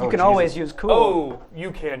 purple. You can always use cool. Oh,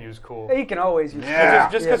 you can use cool. You can always use Yeah.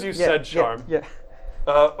 Just because you said charm. Yeah.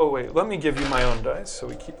 Oh wait, let me give you my own dice so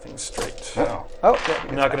we keep things straight. Oh. Oh, yeah.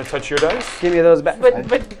 I'm not gonna touch your dice. Give me those back. But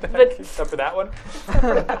Except for that one.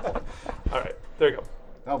 All right, there you go.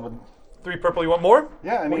 Oh, but 3 purple. You want more?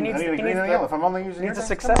 yeah, I need a green and a yellow. If I'm only using Needs a your dice,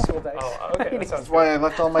 successful dice. Oh, okay. That sounds That's why I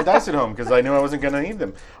left all my dice at home, because I knew I wasn't going to need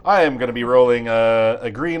them. I am going to be rolling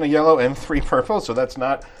a green, a yellow, and 3 purple, so that's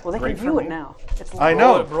not Well, they great can for view me. it now. It's I Roll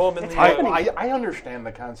know. it, roll 'em in the I understand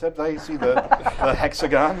the concept. I see the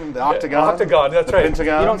hexagon, the octagon. octagon. That's the right.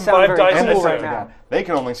 pentagon. You don't sound 5 very dice and in the a cool right second. now. octagon. They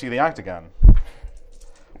can only see the octagon.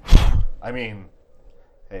 I mean,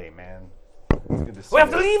 hey, man. It's good to see We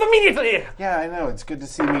have to you. leave immediately. Yeah, I know. It's good to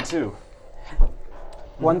see me, too.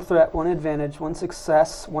 One threat, one advantage, one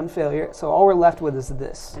success, one failure. So all we're left with is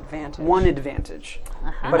this. Advantage. One advantage,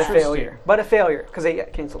 but a Interesting. failure. But a failure, because they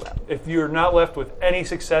get canceled out. If you're not left with any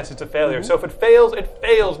success, it's a failure. So if it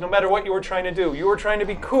fails, no matter what you were trying to do. You were trying to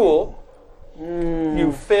be cool.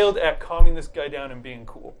 You failed at calming this guy down and being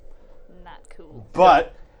cool. not cool.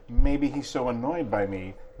 But maybe he's so annoyed by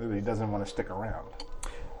me that he doesn't want to stick around.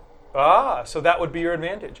 Ah, so that would be your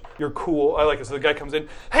advantage. You're cool. I like it. So the guy comes in.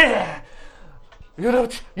 Hey, you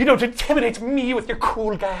don't intimidate me with your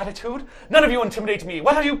cool guy attitude. None of you intimidate me.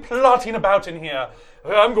 What are you plotting about in here?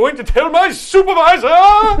 I'm going to tell my supervisor.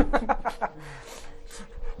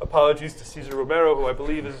 Apologies to Cesar Romero, who I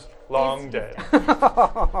believe is long dead.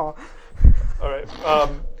 All right.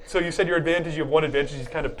 So you said your advantage. You have one advantage. He's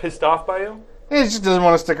kind of pissed off by you. He just doesn't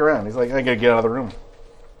want to stick around. He's like, I gotta get out of the room.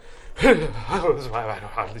 I don't know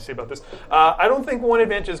how to say about this. I don't think one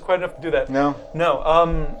advantage is quite enough to do that. No?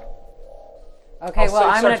 No. Okay, I'll well, say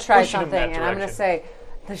I'm going starts to try pushing him something, that and I'm going to direction. say,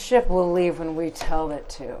 the ship will leave when we tell it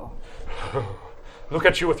to. Look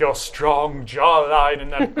at you with your strong jawline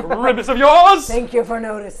and that grimace of yours. Thank you for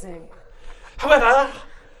noticing. However,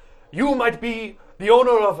 you might be the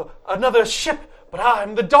owner of another ship, but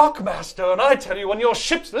I'm the dockmaster, and I tell you when your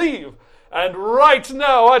ships leave. And right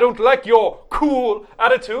now, I don't like your cool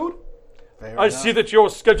attitude. I see that you're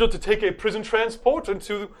scheduled to take a prison transport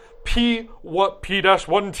into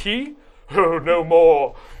P-1T. Oh, no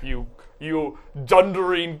more, you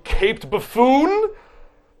dundering caped buffoon.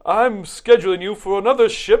 I'm scheduling you for another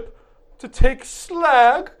ship to take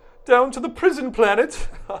Slag down to the prison planet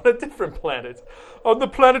on a different planet, on the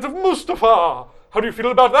planet of Mustafar. How do you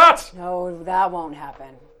feel about that? No, that won't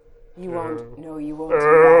happen. You won't. No, you won't do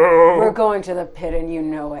that. We're going to the pit, and you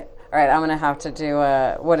know it. All right, I'm going to have to do,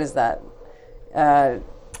 what is that?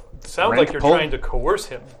 Sounds Rank like you're pull? trying to coerce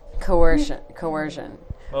him. Coercion.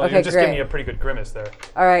 Well, Okay, you're just great. giving me a pretty good grimace there.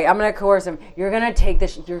 All right, I'm going to coerce him. You're going to take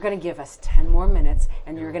this. You're going to give us 10 more minutes,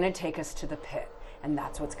 and you're going to take us to the pit. and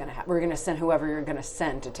that's what's going to happen. We're going to send whoever you're going to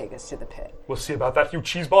send to take us to the pit. We'll see about that, you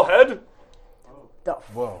cheeseball head. The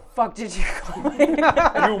Whoa. fuck did you call me?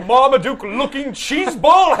 You Marmaduke-looking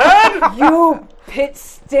cheeseball head! You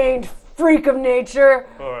pit-stained freak of nature.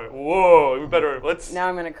 All right, whoa, we better, let's... Now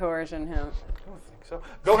I'm going to coercion him. So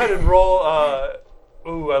go ahead and roll.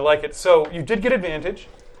 Ooh, I like it. So you did get advantage.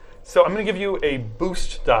 So I'm going to give you a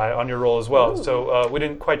boost die on your roll as well. Ooh. So we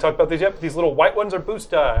didn't quite talk about these yet, but these little white ones are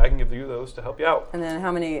boost die. I can give you those to help you out. And then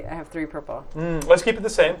how many? I have 3 purple. Let's keep it the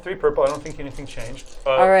same. 3 purple. I don't think anything changed.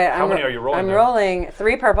 All right. How many are you rolling? I'm there? rolling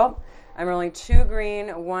 3 purple. I'm rolling 2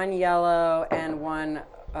 green, 1 yellow, and 1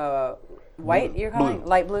 white. You're calling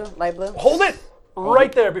light blue. Light blue. Hold it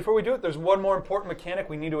right there. Before we do it, there's one more important mechanic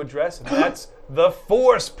we need to address, and that's the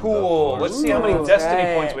force pool. Let's see how many Ooh, destiny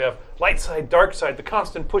right. points we have. Light side, dark side, the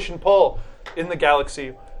constant push and pull in the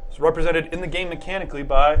galaxy. It's represented in the game mechanically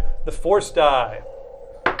by the force die.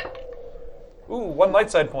 Ooh, 1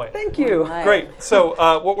 light side point. Thank you. Nice. Great. So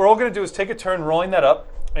what we're all going to do is take a turn rolling that up,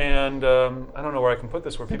 and I don't know where I can put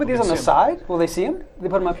this. Where You people put these can on the see 'em. side? Will they see them? They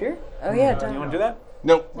put them up here? Oh yeah. You done. want to do that?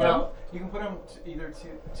 Nope. No, you can put them either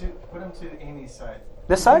to put them to Amy's side.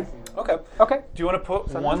 This side? Okay. Okay. Do you want to put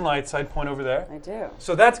 1 light side point over there? I do.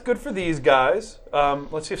 So that's good for these guys.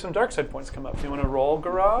 Let's see if some dark side points come up. Do you want to roll,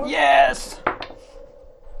 Garage? Yes!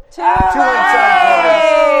 2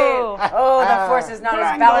 Oh. Oh, the force is not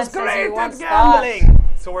as balanced as you once thought.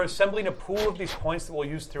 So we're assembling a pool of these points that we'll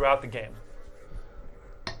use throughout the game.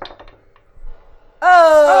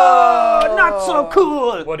 Oh, Not so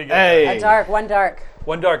cool! What do you get? Hey. A dark, 1 dark.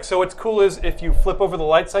 1 dark. So what's cool is if you flip over the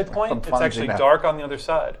light side point, it's plunging actually now. dark on the other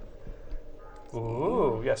side.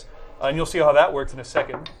 Ooh, yes. And you'll see how that works in a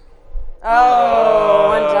second. Oh,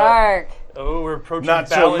 1 dark. Oh, we're approaching Not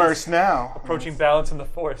so balance. immersed now. Approaching balance in the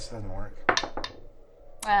force. Doesn't work.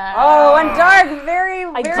 Oh, 1 dark. Very,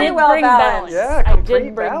 I very did well bring balanced. Yeah, I complete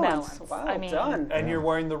did bring balance. balance. Well I mean, done. And you're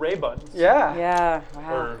wearing the Ray Buns. Yeah. Yeah.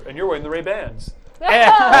 Wow. And you're wearing the Ray Bans. Oh.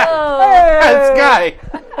 That's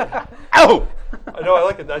Guy. Ow! I know, I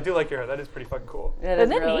like it. I do like your hair. That is pretty fucking cool. It is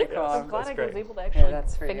Isn't it really neat? cool. I'm glad That's I great. was able to actually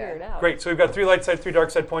that's pretty figure good. it out. Great. So we've got 3 light side, 3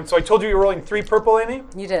 dark side points. So I told you you're rolling 3 purple, Amy.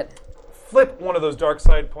 You did. Flip one of those dark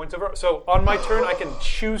side points over. So on my turn, I can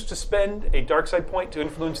choose to spend a dark side point to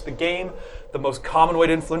influence the game. The most common way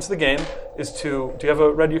to influence the game is to. Do you have a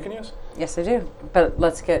red you can use? Yes, I do. But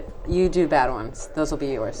let's get you do bad ones. Those will be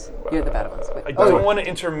yours. You're the bad ones. Wait. I don't want to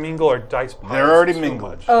intermingle our dice piles. They're already too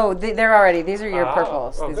mingled. much. Oh, they're already. These are your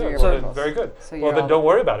purples. Oh, These good. are your Well, purples. then, very good. So Well, you're then all- don't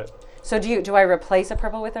worry about it. So do I replace a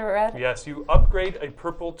purple with a red? Yes, you upgrade a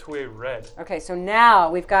purple to a red. Okay, so now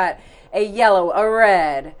we've got a yellow, a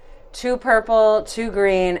red, 2 purple, 2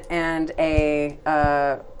 green, and a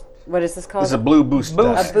what is this called? This is a blue boost. A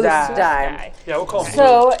die. boost die. die. Yeah, we'll call them.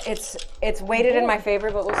 So it's weighted in my favor,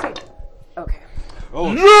 but we'll see. Okay.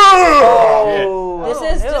 Oh,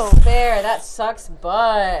 This is ew. despair. That sucks,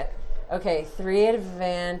 but okay. 3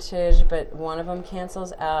 advantage, but one of them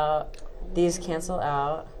cancels out. These cancel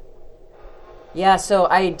out. Yeah, so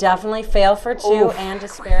I definitely fail for 2 Oof. and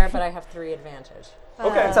despair, but I have 3 advantage.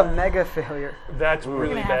 Okay, It's a mega failure. that's We're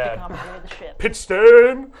really gonna have to bad. commandeer the ship. Pitch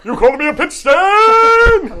stain! You called me a pitch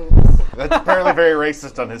stain! That's apparently very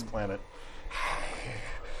racist on his planet.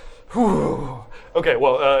 Whew. Okay,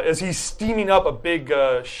 well, as he's steaming up a big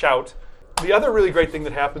shout, the other really great thing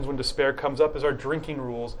that happens when despair comes up is our drinking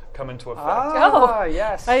rules come into effect. Ah,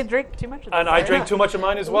 yes. I drink too much of this. And I drank too much of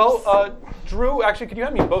mine as well. Drew, actually, could you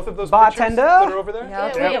hand me both of those Bartender? pitchers that are over there? Yeah, I'll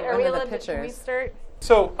Yeah, take wait, it are we under the allowed to, can we pictures. start?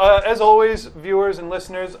 So, as always, viewers and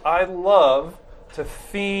listeners, I love to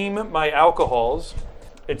theme my alcohols.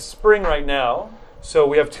 It's spring right now, so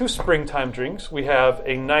we have 2 springtime drinks. We have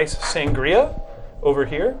a nice sangria over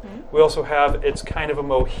here. We also have, it's kind of a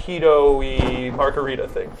mojito-y margarita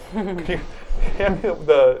thing. Could you hand me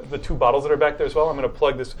the 2 bottles that are back there as well? I'm going to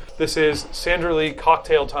plug this. This is Sandra Lee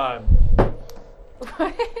Cocktail Time.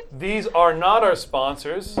 These are not our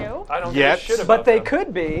sponsors. No. I don't Yet. give a shit about But they them.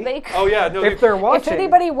 could be They Oh yeah, no. if they're If watching.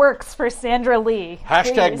 anybody works for Sandra Lee,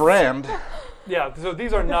 Hashtag please brand. Yeah, so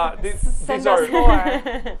these are not. These send are. us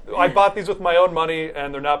more. I bought these with my own money,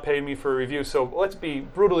 and they're not paying me for a review. So let's be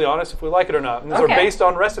brutally honest if we like it or not. And these are Okay. based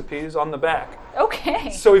on recipes on the back.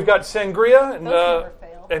 Okay. So we've got sangria and Those never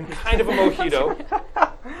fail. and kind of a mojito.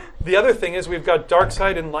 The other thing is we've got dark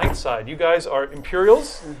side and light side. You guys are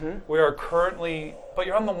Imperials. We are currently, but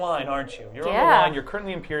you're on the line, aren't you? You're on the Yeah. line. You're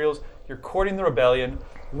currently Imperials. You're courting the rebellion.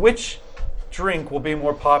 Which drink will be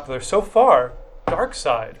more popular? So far, dark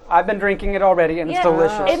side. I've been drinking it already, and it's Yeah.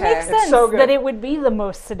 delicious. Okay. It makes It's sense so good. that it would be the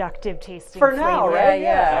most seductive tasting For now, flavor. right?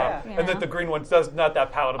 Yeah. And that the green one's does not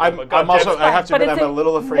that palatable. I'm but goddamn, also. I have to But admit, it's I'm a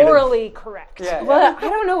little afraid of. morally correct. Yeah. Well, I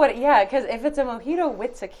don't know what. Yeah, because if it's a mojito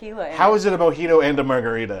with tequila, in How is it a mojito and a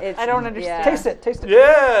margarita? It's, I don't understand. Taste it. Taste it.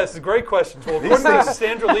 Yes, great question. Well, These according to things-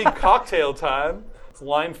 Sandra Lee Cocktail Time, it's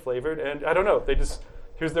lime flavored, and I don't know. They just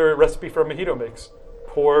here's their recipe for a mojito mix.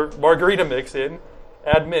 Pour margarita mix in,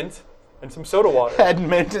 add mint, and some soda water.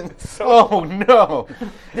 Edmonton. Oh no,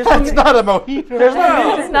 that's not a mojito. There's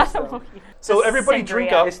no It's not a mojito. So It's everybody sangria.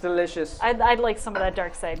 drink up. It's delicious. I'd like some of that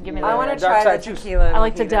dark side. Give me I that. want to dark try side the juice. tequila. I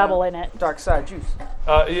like to mojito. dabble in it. Dark side juice.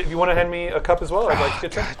 If you want to hand me a cup as well, I'd like to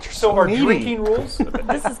get some. So so our needy. drinking rules?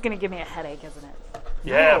 This is gonna give me a headache, isn't it?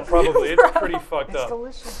 Yeah, probably. It's pretty fucked up.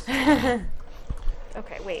 Delicious.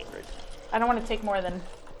 Okay, wait. I don't want to take more than.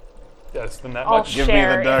 Yes, then that I'll much. Give me the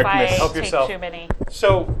share if darkness. I Help take yourself. too many.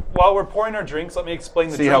 So while we're pouring our drinks, let me explain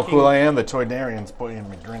the See how drinking. cool I am? The Toydarian's putting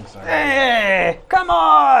me drinks on. Hey, come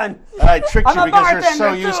on! I tricked I'm you a because you're so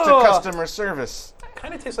bartender, used to too. customer service.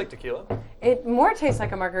 Kind of tastes like tequila. It more tastes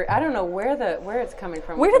like a margarita. I don't know where it's coming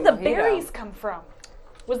from. Where with did the mojito. berries come from?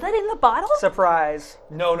 Was that in the bottle? Surprise!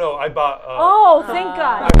 No, I bought. Oh, thank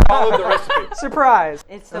God. I followed the recipe. Surprise!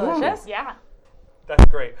 It's delicious. Yeah. That's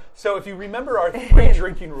great. So if you remember our 3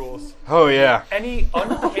 drinking rules, Oh yeah. any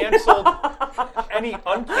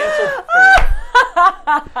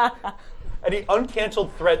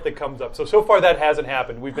uncanceled threat that comes up. So far that hasn't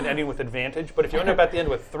happened. We've been ending with advantage, but if you end up at the end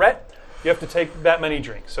with threat, you have to take that many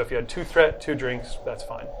drinks. So if you had 2 threat, 2 drinks, that's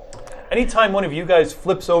fine. Anytime one of you guys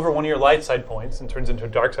flips over one of your light side points and turns into a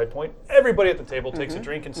dark side point, everybody at the table takes a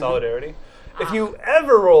drink in solidarity. If you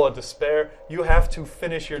ever roll a despair, you have to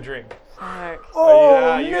finish your drink.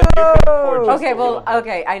 Oh, you can pour just Okay, a little well, bit.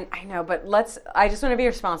 okay, I know, but I just want to be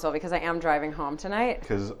responsible because I am driving home tonight.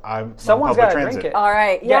 Because I'm Someone's on public got to transit. drink it. All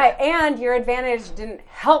right, yeah, and your advantage didn't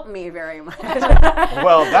help me very much.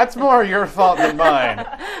 Well, that's more your fault than mine.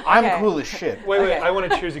 I'm Okay. cool as shit. Wait, Okay. I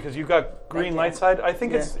want to cheers you because you got green Thank you. light side. I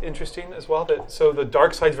think it's interesting as well that so the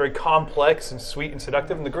dark side's very complex and sweet and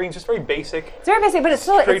seductive, and the green's just very basic. It's very basic, but it's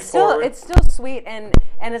still Straightforward. sweet and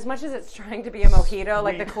as much as it's trying to be a mojito,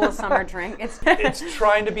 like the cool summer drink, It's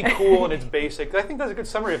trying to be cool and it's basic. I think that's a good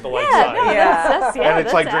summary of the light Yeah, side. no, that's And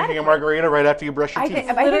it's that's like drinking a adequate. margarita right after you brush your I teeth. think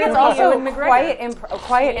it's Literally also Ewan McGregor.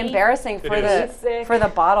 quite embarrassing for is. for the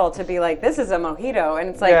bottle to be like, this is a mojito, and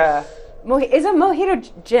it's like, Yeah. is a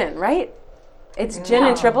mojito gin, right? It's gin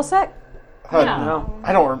and triple sec. No.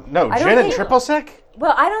 I don't know. don't Gin and think- triple sec?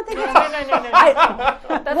 Well, I don't think it's.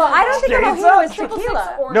 No. Well, I don't think a mojito is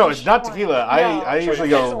tequila. No, it's not tequila. I usually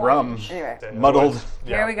go rum, Anyway, muddled.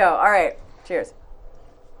 Yeah. here we go. All right, cheers.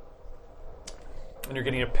 And you're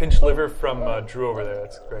getting a pinched liver from Drew over there.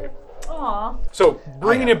 That's great. Aw. So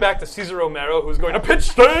bringing it back to Cesar Romero, who's going a pitch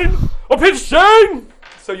stain, a pitch stain.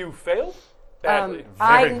 So you failed badly.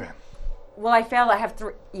 Very bad. Well, I failed. I have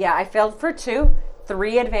 3. Yeah, I failed for 2,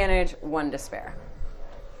 3 advantage, 1 despair.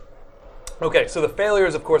 Okay, so the failure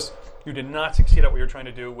is, of course, you did not succeed at what you're trying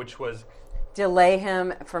to do, which was Delay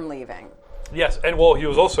him from leaving. yes, and well, he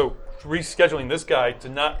was also rescheduling this guy to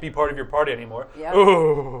not be part of your party anymore. Yep.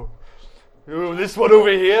 Oh, this one over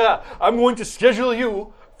here. I'm going to schedule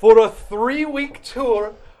you for a 3-week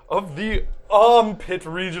tour of the armpit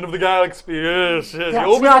region of the galaxy. Yes, yes. That's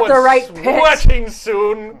You'll be not the one right pit. sweating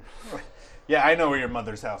soon. Yeah, I know where your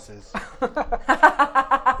mother's house is.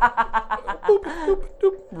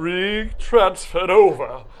 Re-transferred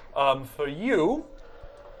over. For you,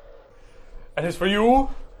 and as for you,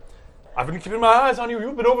 I've been keeping my eyes on you.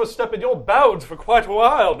 You've been overstepping your bounds for quite a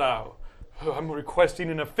while now. I'm requesting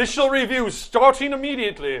an official review starting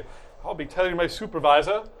immediately. I'll be telling my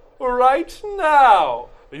supervisor right now.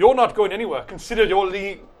 You're not going anywhere. Consider your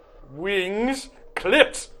wings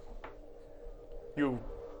clipped. You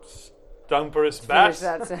stumperous Finish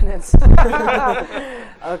bat. that sentence.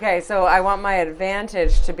 Okay, so I want my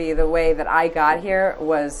advantage to be the way that I got here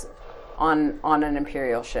was on an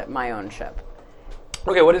Imperial ship, my own ship.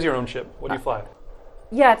 Okay, what is your own ship? What do you fly?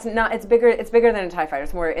 Yeah, it's not. It's bigger. It's bigger than a TIE fighter.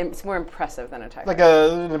 It's more impressive than a TIE Like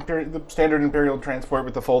fighter. the standard Imperial transport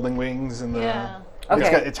with the folding wings and the. Yeah.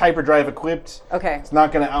 Okay. It's hyperdrive equipped. Okay, It's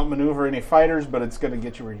not going to outmaneuver any fighters, but it's going to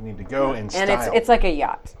get you where you need to go in and style. it's like a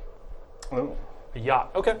yacht. Oh. A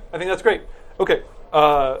yacht. Okay, I think that's great. Okay,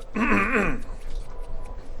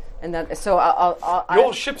 And that so I'll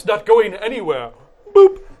your ship's not going anywhere.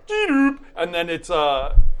 Boop, dee-doop. And then it's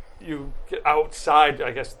you get outside.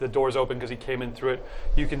 I guess the door's open because he came in through it.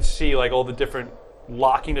 You can see like all the different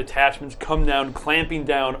locking attachments come down, clamping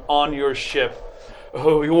down on your ship.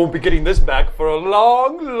 Oh, you won't be getting this back for a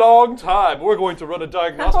long, long time. We're going to run a That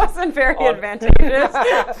diagnostic wasn't very on advantageous.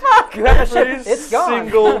 Fuck. every It's gone.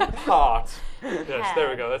 single part. Yes, there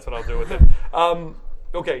we go. That's what I'll do with it.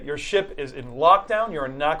 Okay, your ship is in lockdown. You are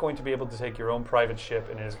not going to be able to take your own private ship,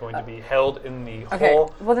 and it is going to be held in the Okay,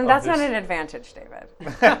 hull. well then of that's this- not an advantage, David.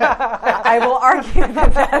 I will argue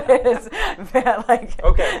that is like.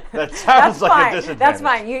 Okay, That sounds That's like fine. a disadvantage. That's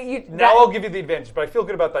fine. You now I'll give you the advantage, but I feel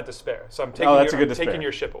good about that despair. So I'm taking, that's a good I'm taking despair.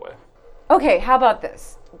 your ship away. Okay, how about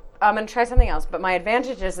this? I'm gonna try something else, but my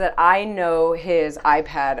advantage is that I know his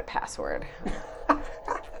iPad password.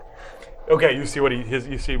 Okay, you see what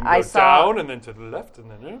you see him I go saw- down and then to the left and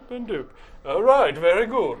then up and up. All right, very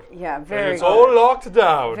good. Yeah, And very it's good. all locked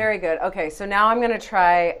down. Very good. Okay, so now I'm gonna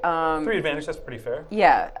try. 3 advantage. That's pretty fair.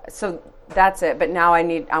 Yeah, so that's it. But now I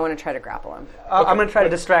want to try to grapple him. I'm going to try to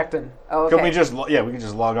distract him. Oh, okay. Can we just, we can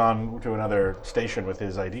just log on to another station with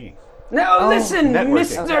his ID. Now listen,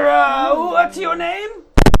 networking. Mr. What's your name?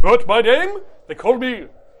 What my name? They call me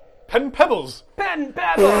Pen Pebbles. Pen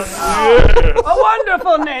Pebbles. Yeah. A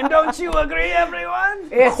wonderful name, don't you agree, everyone?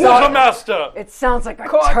 Quartermaster. It sounds like a turd.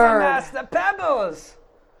 Quartermaster Pebbles.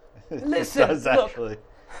 Listen, Does look, actually.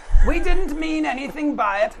 we didn't mean anything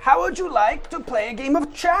by it. How would you like to play a game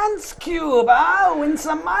of Chance Cube? Win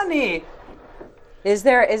some money. Is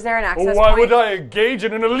there an access Why point? would I engage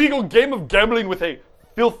in an illegal game of gambling with a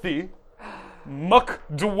filthy,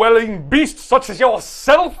 muck-dwelling beast such as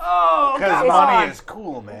yourself? Oh, Because come money on. is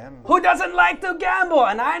cool, man. Who doesn't like to gamble?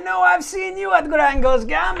 And I know I've seen you at Grango's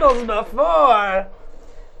Gambles before.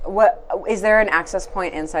 What is there an access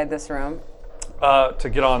point inside this room? To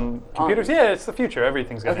get on computers? Yeah, it's the future.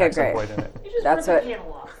 Everything's got Okay, an access great. point in it. That's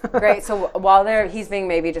what. Great. So while he's being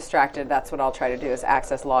maybe distracted, that's what I'll try to do is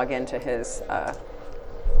log into his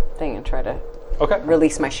thing and try to Okay.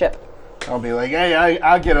 release my ship. I'll be like, hey,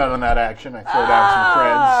 I'll get out on that action. I throw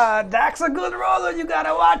down some Dak's a good roller. You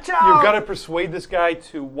gotta watch out. You've got to persuade this guy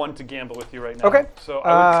to want to gamble with you right now. Okay. So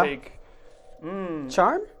I would take,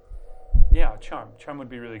 Charm? yeah, charm. Charm would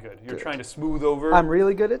be really good. You're trying to smooth over. I'm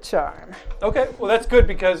really good at charm. Okay, well that's good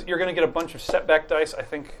because you're going to get a bunch of setback dice, I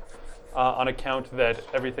think, on account that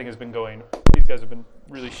everything has been going. These guys have been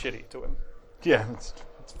really shitty to him. Yeah, it's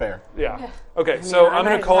fair. Yeah. Okay, so I'm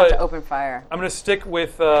going to call it. to open fire. I'm going to stick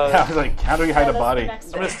with. I was like, how do we hide a body? I'm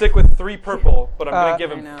going to stick with 3 purple, but I'm going to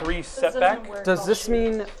give I him know. 3 setback. Does this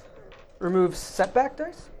mean remove setback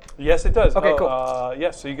dice? Yes, it does. Okay, Oh, cool.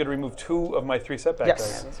 yes, so you get to remove 2 of my 3 setback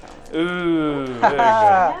Yes. dice. Ooh, very good.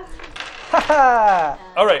 Haha.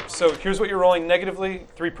 All right, so here's what you're rolling negatively: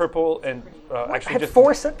 3 purple and I actually had just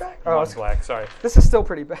 4 setback? Oh, 1 it's- black. Sorry. this is still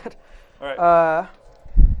pretty bad. All right.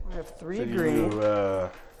 I have 3 So green. you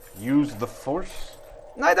use the force?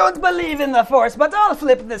 I don't believe in the Force, but I'll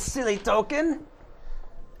flip this silly token.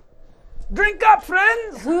 Drink up,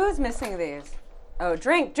 friends! Who's missing these? Oh,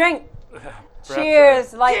 drink. Perhaps,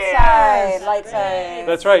 Cheers. Light Cheers. side. Light side.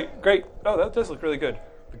 That's right. Great. Oh, that does look really good.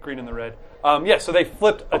 The green and the red. Yeah. So they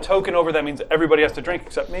flipped a token over. That means everybody has to drink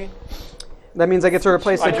except me. That means I get to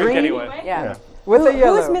replace I the drink green anyway. Yeah. with a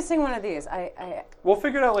yellow. Who's missing one of these? I We'll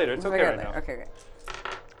figure it out later. It's okay figure right it out now. later. Okay, great.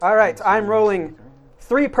 All right, I'm rolling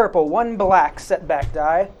 3 purple, 1 black setback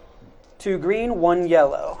die, 2 green, 1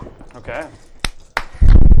 yellow. Okay.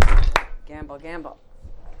 Gamble.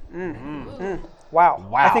 Wow.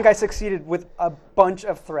 Wow. I think I succeeded with a bunch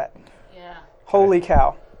of threat. Yeah. Holy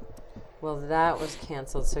cow. Well, that was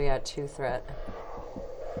canceled, so yeah, 2 threat.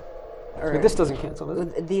 Or Wait, this doesn't cancel,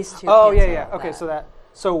 does it? these 2 Oh, yeah, cancel yeah. Okay,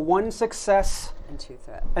 so 1 success and 2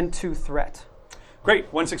 threat. and 2 threat.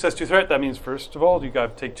 Great. 1 success, 2 threat. That means first of all you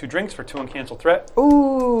got to take 2 drinks for 2 uncanceled threat.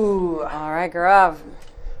 Ooh. All right, Garav.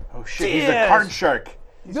 Oh shit, he's a Cheers. card shark.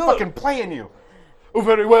 He's fucking playing you. Oh,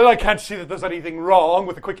 very well. I can't see that there's anything wrong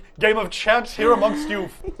with a quick game of chance here amongst you.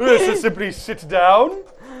 So simply sit down.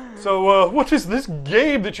 So, what is this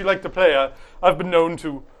game that you like to play? I've been known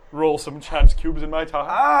to roll some chance cubes in my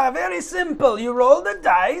time. Very simple. You roll the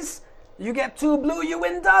dice. You get 2 blue, you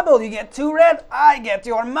win double. You get 2 red, I get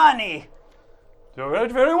your money. All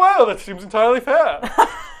right, very well. That seems entirely fair.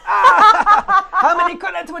 How many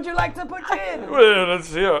credits would you like to put in? Well, let's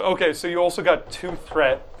see. Okay, so you also got 2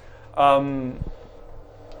 threat.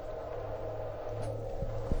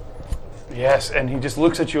 Yes, and he just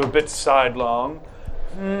looks at you a bit sidelong.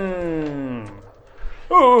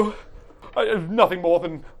 Oh, I have nothing more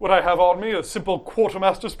than what I have on me, a simple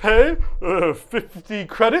quartermaster's pay, 50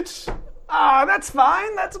 credits. That's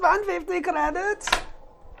fine. That's 150 credits.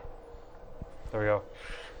 There we go.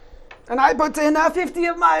 And I put in 50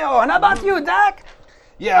 of my own. How about you, Dak?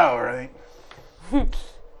 Yeah, all right.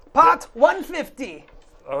 Pot 150.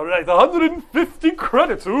 All right, 150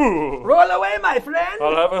 credits. Ooh. Roll away, my friend.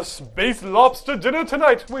 I'll have a space lobster dinner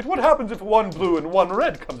tonight. Wait, what happens if one blue and one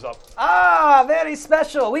red comes up? Ah, very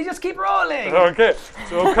special. We just keep rolling. Okay,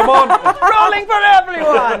 so come on. Rolling for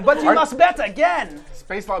everyone, but you must bet again.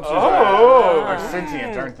 Space lobsters Oh. are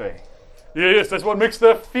sentient, aren't they? Yes, that's what makes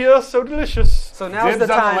their fear so delicious. So now's Dibs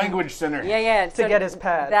the on time the language center. Yeah. to get his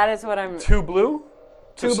pad. That is what I'm. Two blue?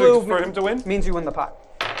 Two blue for him to win? means you win the pot.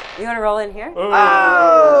 You want to roll in here?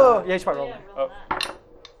 Oh! Yeah, you should probably roll.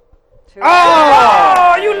 Two.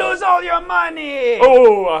 Oh, you lose all your money.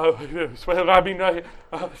 Yes, well, I mean,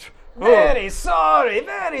 Very sorry,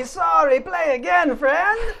 very sorry. Play again,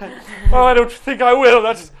 friend. I don't think I will.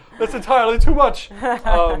 That's entirely too much.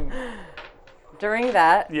 During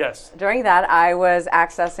that, Yes. I was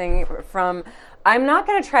accessing from. I'm not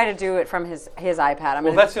going to try to do it from his iPad. I'm Well,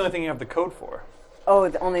 gonna, that's the only thing you have the code for.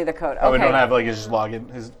 only the code. Okay. Oh, we don't have like his login,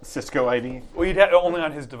 his Cisco ID. Well, you'd have only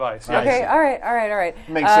on his device. I Okay. see. All right.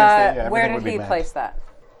 Makes sense that, yeah, where everything did would be he mapped. place that?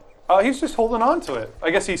 He's just holding on to it. I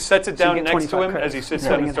guess he sets it So you down get next to 25 him as credits. he sits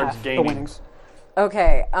Splitting down and in starts half, gaining. the winnings.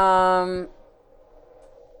 Okay.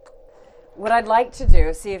 What I'd like to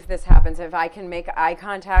do, see if this happens, if I can make eye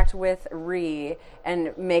contact with Ree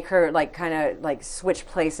and make her kind of switch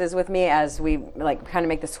places with me as we kind of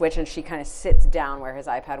make the switch, and she kind of sits down where his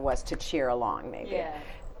iPad was to cheer along, maybe. Yeah.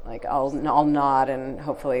 I'll nod and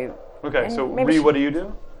hopefully. Okay, And so maybe Ree, she- what do you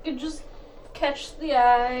do? You just catch the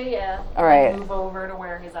eye, yeah. All right. Move over to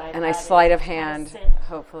where his iPad And I is, sleight of kinda hand, sit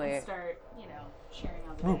hopefully. and start, cheering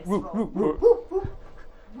on the dice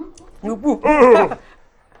roll.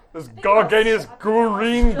 This gargantuous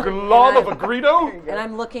green glob of a Greedo? And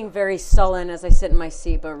I'm looking very sullen as I sit in my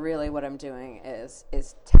seat, but really what I'm doing is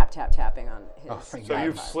tapping on his. thank So God.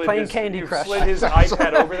 you've slid Playing his, Candy you've Crush. slid his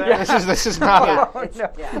iPad over there? This is not, not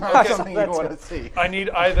something you That's want to see. I need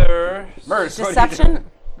either... Merce, what do you do? Deception?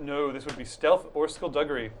 No, this would be stealth or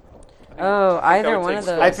skullduggery. Oh, either would one take of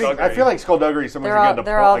those. I feel like skullduggery. Someone's They're all- got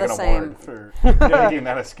they're all like the an same. award for making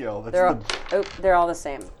that a skill. That's They're all, the, they're all the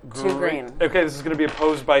same. Two green. Okay, this is going to be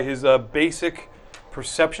opposed by his basic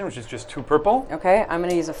perception, which is just 2 purple. Okay, I'm going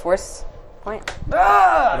to use a force point.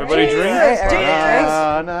 Everybody drink. All right.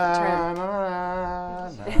 na, na, na,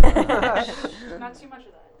 na. Not too much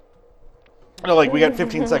of that. No, like we got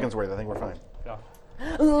 15 seconds worth. I think we're fine. Yeah.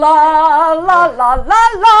 La la la la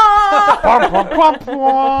la.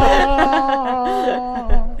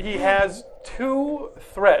 He has 2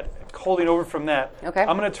 threat holding over from that. Okay.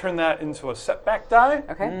 I'm going to turn that into a setback die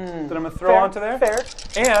Okay. that I'm going to throw onto there. Fair.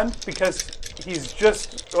 And because he's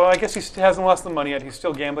just, well, I guess he hasn't lost the money yet. He's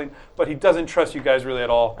still gambling, but he doesn't trust you guys really at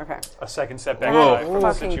all. Okay. A second setback Whoa. die from the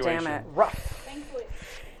Fucking situation. damn it. Thankfully.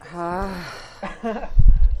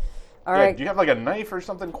 All Yeah, right. do you have like a knife or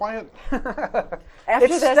something quiet? After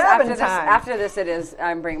stabbing time. after this, it is.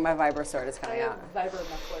 I'm bringing my vibro sword. Is I coming have out. vibro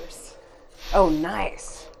knucklers. Oh,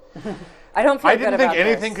 nice. I don't feel I good didn't think about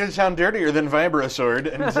anything this. could sound dirtier than Vibro Sword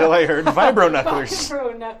until I heard Vibro Knucklers.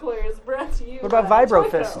 Vibro knucklers brought to you. What about by Vibro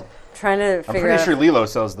Toyco. Fist? Trying to I'm figure pretty out. sure Lilo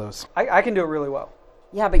sells those. I can do it really well.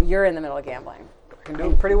 Yeah, but you're in the middle of gambling. I can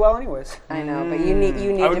do it pretty well anyways. I know, but you need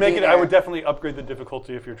I would to make be it. there. I would definitely upgrade the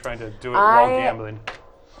difficulty if you're trying to do it while I- gambling.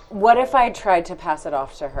 What if I tried to pass it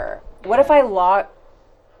off to her? What if I What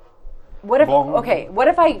if Bong. okay? What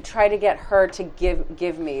if I try to get her to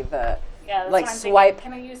give me the Yeah, that's like what I'm thinking. swipe?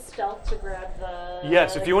 Can I use stealth to grab the?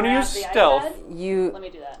 Yes, if you want to grab use the stealth. iPad? You Let me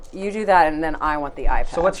do that. you do that, and then I want the iPad.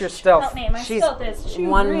 So what's your stealth? Help me. My She's stealth is 2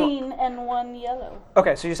 one green and 1 yellow.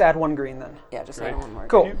 Okay, so you just add 1 green then. Yeah, just Right. add one more.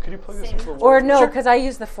 Cool. Could you plug this Same. into a Or no, Sure. because I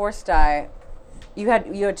used the force die. You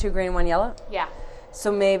had 2 green, 1 yellow. Yeah. So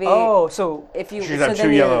maybe Oh, so if you She's so had then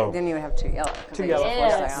 2 you yellow. then you would have 2 yellow. 'cause Two I used the yellow.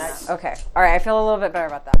 force die Yes. on Nice. that. Okay. All right. I feel a little bit better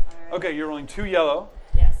about that. Okay, you're rolling 2 yellow.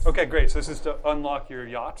 Yes. Okay, great. So this is to unlock your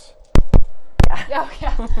yachts. Yeah.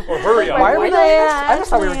 Yeah. Or her yacht. why are we doing this? I just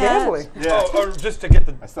thought we were Yeah. gambling. Yeah. Oh, or just to get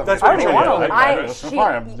the. That's not That's very what good. you're I already doing. won. So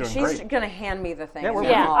far, I'm doing she's great. gonna hand me the thing. Yeah, we're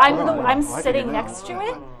Yeah. Oh, I'm I sitting can next to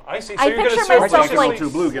it. I see. So I you're gonna picture start myself to like Two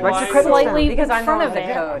blue, get Write your slide- credits down. slightly Because in I'm front of rolling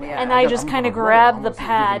it, the code, yeah. and I just kind of grab the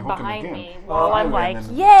pad hook him behind again. me while I'm like, and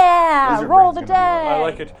then "Yeah, Lizard roll Brain's the gonna be die." like, I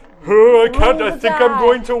like it. Oh, I can't. Roll I the think I'm die.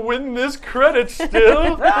 going to win this credit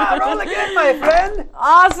still. Roll again, my friend.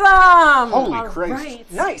 Awesome. Holy Christ. Right.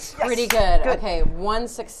 Nice. Yes. Pretty good. Okay, 1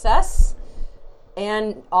 success,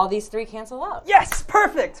 and all these 3 cancel out. Yes,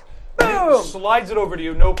 perfect. Boom. Slides it over to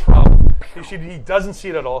you, no problem. He doesn't see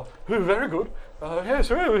it at all. Very good. Yes,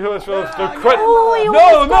 the credit. Oh, you No,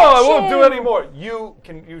 almost no, I got won't do you. any more. You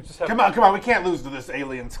just have. Come on, we can't lose to this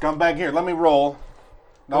alien scumbag. Here, let me roll.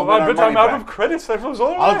 No, Well, our but money I'm out back. of credits. That was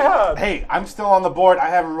all I had. Hey, I'm still on the board. I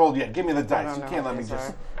haven't rolled yet. Give me the dice. don't You know can't what let me these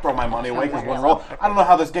just are. throw my money away because like one this. roll. I don't know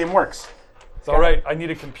how this game works. It's all right. I need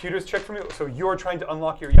a computer's check from you. So you're trying to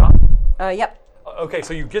unlock your yacht? Yep. Okay,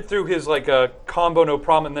 so you get through his like combo, no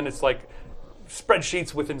problem, and then it's like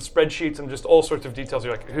spreadsheets within spreadsheets and just all sorts of details.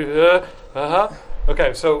 You're like,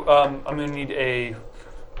 Okay, so I'm gonna need a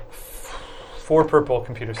 4 purple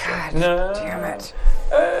computer set. No, Damn it.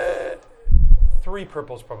 3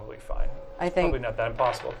 purple's probably fine. I think. Probably not that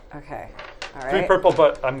impossible. Okay. All 3 right. purple,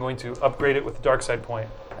 but I'm going to upgrade it with the dark side point.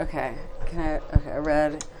 Okay. Okay.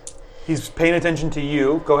 Red. He's paying attention to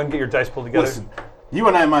you. Go ahead and get your dice pulled together. Listen, you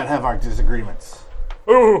and I might have our disagreements.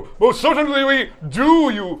 Oh, most certainly we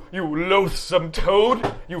do, you loathsome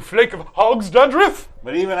toad, you flake of hog's dandruff.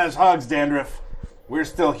 But even as hogs, dandruff, we're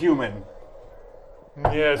still human.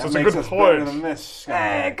 Yes, That that's a makes good us better point. than this.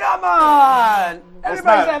 Hey, come on! Everybody's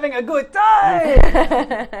not- having a good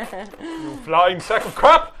time! Flying sack of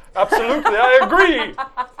crap. Absolutely, I agree.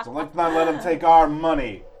 So let's not let them take our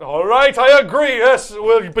money. All right, I agree. Yes,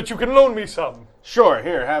 well, but you can loan me some. Sure,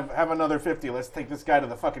 here, have another 50. Let's take this guy to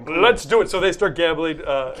the fucking cleaners. Let's do it. So they start gambling.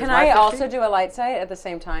 Can I also do a light sight at the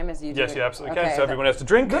same time as you do? Yes, you absolutely Okay, can. So everyone has to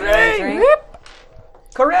drink. Drink! Drink.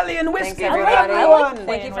 Corellian Thanks, whiskey for everybody. everyone!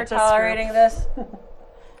 Thank you for with this tolerating this.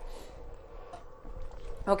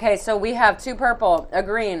 Okay, so we have 2 purple, a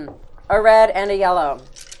green, a red, and a yellow.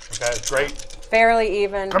 Okay, great. Fairly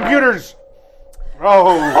even. but Computers!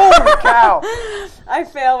 Oh, Holy cow! I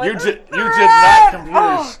failed. you with did the not threat! computers.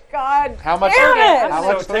 Oh God! How much? Damn it! How So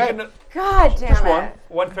much take threat? God damn Just it! one.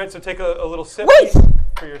 one threat. So take a little sip Wait!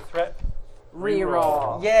 for your threat.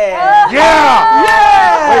 Reroll. Yeah! Yeah!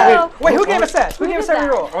 Yeah! Wait, Wait, who gave us that? Who gave us that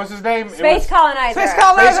did that? reroll? What was his name? Space colonizer. Space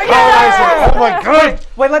colonizer! Space Yeah! colonizer. Oh my god!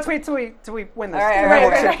 Wait, let's wait till we win this. All right, all Then we'll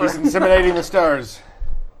right, sit all right. first. He's inseminating the stars.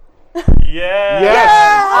 Yeah.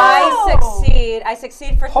 Yes! I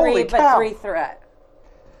succeed for 3, Holy but cow. 3 threat.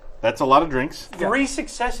 That's a lot of drinks. 3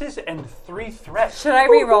 successes and 3 threats. Should I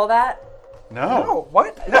re-roll that? No. Oh,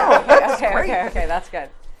 what? No, that's great. Okay, that's good.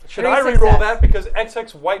 Should 3 I reroll success. that because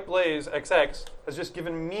XX White Blaze XX has just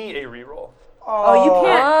given me a reroll? Oh, you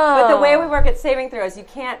can't. But the way we work at saving throws, you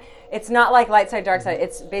can't. It's not like light side, dark side.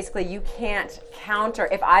 It's basically you can't counter.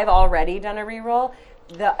 If I've already done a reroll,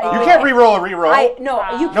 You can't re-roll a re-roll. You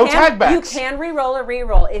No can. tagbacks. You can re-roll a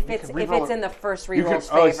reroll if it's re-roll in the first You can- reroll's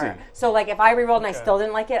oh, I favor. see. So like if I rerolled and I still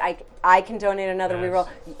didn't like it, I can donate another Yes. reroll.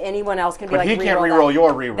 Anyone else can be But like he can't reroll re-roll that.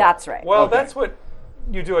 your reroll. That's right. Well, Okay. that's what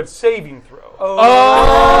you do at saving throw.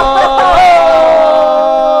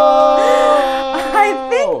 I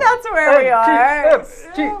think that's where we are.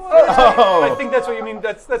 I think that's what you mean.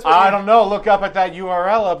 That's what I you- don't know. Look up at that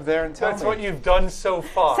URL up there and tell That's me. what you've done so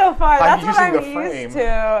far. So far, that's what using I'm the used frame.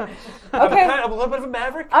 to. I'm, Okay. kind of a little bit of a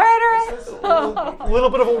maverick. All right. A little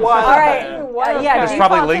bit of a wild All right. man. Yeah. There's default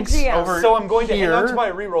probably to links GM. over So I'm going to hang on here. to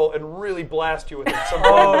my reroll and really blast you with it at some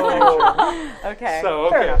point in the future. Okay. So,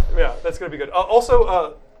 Fair okay. enough. Yeah, that's going to be good.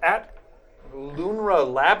 Also, at Lunra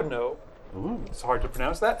Labno, it's hard to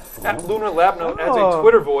pronounce that, at Lunra Labno adds a Oh.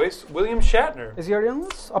 Twitter voice, William Shatner. Is he already on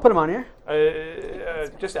this? I'll put him on here.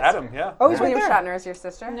 Just Adam, yeah. Oh, he's right William there. Shatner is your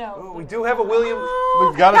sister? No. We do have a William.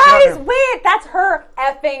 We've got a Guys, Shatner. wait, that's her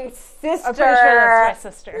effing sister. I'm pretty sure that's my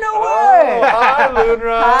sister. No Oh, way! hi,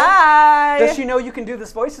 Lunra. Hi. Does she know you can do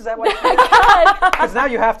this voice? Is that why? Because now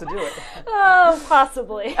you have to do it. Oh,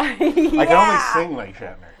 possibly. I can only sing like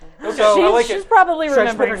Shatner. So I like she's it. probably Should I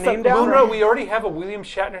just put remembering her name down? Lunra, we already have a William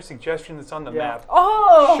Shatner suggestion that's on the map.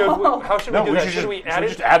 Oh. How should No, we do we that? should Should we add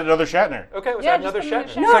just it? add another Shatner. Okay, let's Yeah, add just another put it in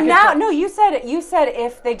Shatner. the No, Second now, time. no. You said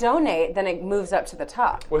if they donate, then it moves up to the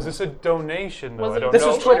top. Was this a donation, though? Was I it- don't This know.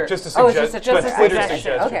 was Twitter. Just a Oh, it's suggestion. just a Twitter suggestion.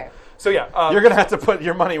 suggestion. Okay. So yeah, You're gonna have to put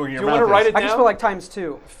your money where your do you mouth want to write it I just down? feel like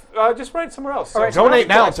 ×2. Just write it somewhere else. All right, So Donate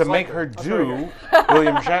now It's to like- make her do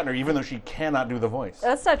William Shatner, even though she cannot do the voice.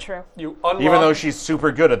 That's not true. You unlock. Even though she's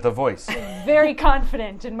super good at the voice. Very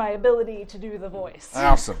confident in my ability to do the voice.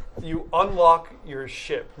 Awesome. You unlock your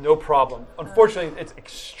ship, no problem. Unfortunately, it's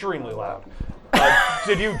extremely loud.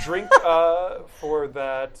 Did you drink for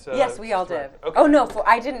that? Yes, we all did. threat? Okay. Oh no,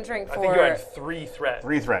 I didn't drink I for. think you had 3 threats.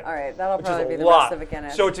 3 threat. All right, that'll Which is probably a be the lot. rest of a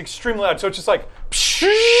Guinness. So it's extremely loud. So it's just like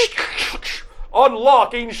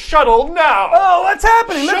unlocking shuttle now. Oh, what's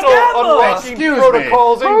happening? Let's Shuttle gamble! unlocking Excuse me.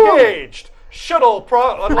 protocols Woo. engaged. Shuttle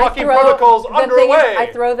unlocking Throw- protocols the thing is, underway.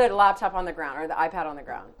 I throw the laptop on the ground or the iPad on the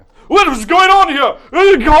ground. What is going on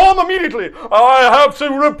here? Go home immediately. I have to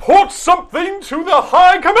report something to the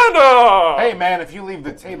High Commander. Hey man, if you leave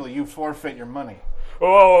the table, you forfeit your money.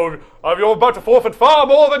 Oh, you're about to forfeit far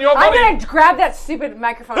more than your I'm money. gonna grab that stupid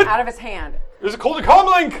microphone out of his hand. There's a Colton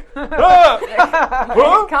Comlink! Ah!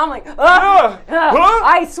 Huh? Comlink. Ah! Huh?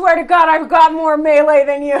 I swear to God, I've got more melee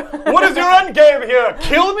than you. What is your end game here?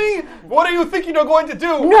 Kill me? What are you thinking you're going to do?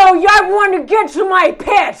 No, I want to get to my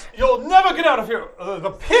pit. You'll never get out of here.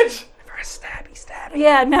 The pit? Stabby.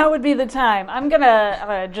 Yeah, now would be the time. I'm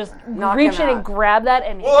gonna just Knock reach him in and out. grab that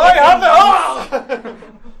and Well, I have the. Ah!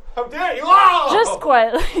 How dare you? Ah! just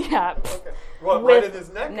quietly. Yeah. What, with- right in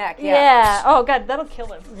his neck? Neck, Yeah. yeah. Oh God, that'll kill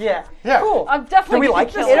him. Yeah. Yeah. Cool. I'm definitely. Do we gonna like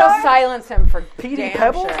kill this him. It'll silence him for Petey damn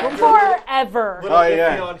Pebbles? sure. forever. Little Oh, iffy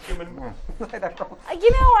yeah. on human. I'm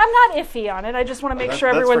not iffy on it. I just want to make sure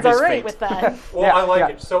That's everyone's for his all right fate. with that. Well, Yeah, I like yeah.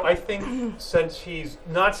 it. So I think since he's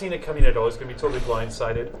not seen it coming at all, he's going to be totally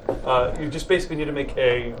blindsided. You just basically need to make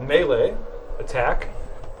a melee attack.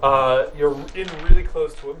 You're in really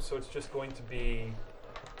close to him, so it's just going to be.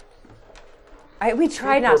 We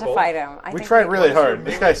tried not to Purple. fight him. I We think tried really hard.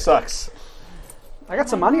 This guy sucks. I got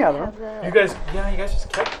some money out of him. You guys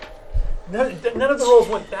just kept. None of the rolls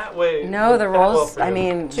went that way. No, the that well rolls, for you. I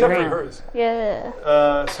mean, Except for green. hers.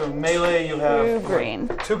 Yeah. So melee, you have 2 green.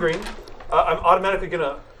 2 green. I'm automatically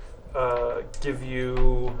gonna give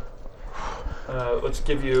you. Let's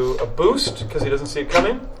give you a boost because he doesn't see it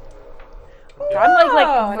coming. I'm like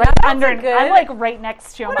now right that's under. a good- I'm like right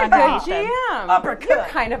next to him. What a underneath good him. GM. Uppercut. You're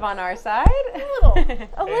kind of on our side.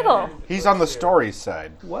 A little. He's on the story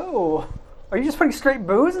side. Whoa. Are you just putting straight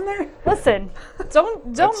booze in there? Listen,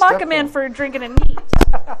 don't That's mock a man definitely- for drinking a neat.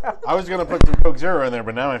 I was gonna put some Coke Zero in there,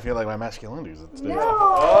 but now I feel like my masculinity is at stake.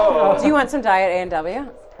 Do you want some Diet A&W?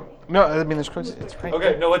 No, I mean, it's right.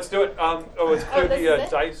 Okay, no, let's do it. Let's clear this the is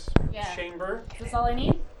it? dice Yeah. chamber. Is this all I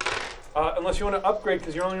need? Unless you want to upgrade,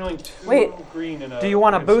 because you're only rolling 2 Wait. green and a. Do you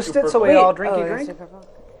want to and boost 2 it so purple. we all there's drinky drink? two purple.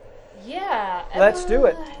 Yeah. Let's do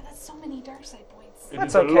it. That's so many dark side points. It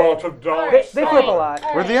That's is a okay. lot of dark Alright, They side. flip a lot.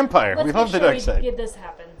 We're the Empire. Let's We love make the sure dark side. This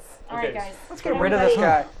happens. All right, Okay. guys. Let's get rid of this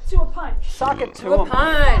guy. To a punch. Sock it to To a him.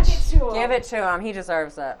 punch. Give it to him. Give it to him. He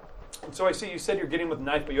deserves it. So I see you said you're getting with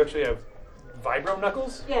knife, but you actually have vibro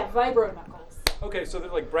knuckles? Yeah, vibro knuckles. Okay, so they're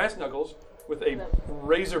like brass knuckles with a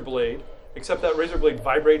razor blade, except that razor blade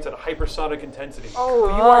vibrates at a hypersonic intensity. Oh,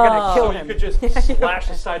 you are going to kill So you him. could just slash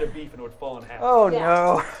a side of beef and it would fall in half. Oh, Yeah.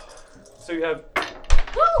 no. So you have.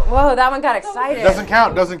 Whoa, that one got excited. Doesn't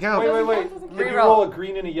count. Doesn't count. Wait. Did you Reroll. roll a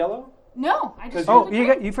green and a yellow? No, I just. Oh,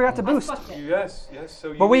 you forgot to boost. Yes.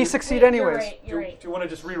 So you But we need- succeed You're anyways. right. Do, You're right. do you want to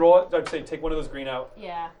just re-roll it? I'd say take one of those green out,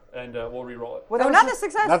 Yeah. and we'll re-roll it. Well, Oh, that not was the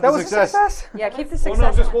success. Not that the was a success. success? Yeah, keep the Well,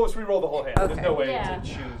 success. we'll just re-roll the whole hand. There's no way Yeah. to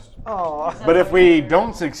choose. Oh, But if we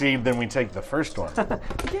don't succeed, then we take the first one.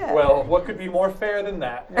 yeah. Well, what could be more fair than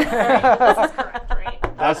that? Correct, right?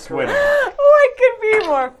 That's winning. What could be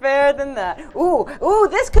more fair than that? Ooh,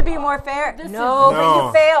 this could be more fair. No, is- but No.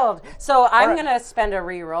 you failed. So I'm right. going to spend a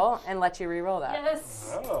re-roll and let you re-roll that.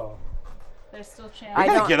 Yes. Oh. There's still chance. I I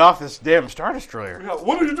gotta don't- get off this damn Star Destroyer.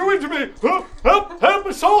 What are you doing to me? Help!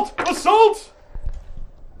 Assault!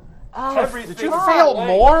 Oh, Everything. Did you fail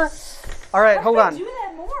more? All right, hold on. Do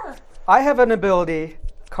that more. I have an ability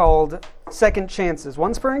called Second Chances.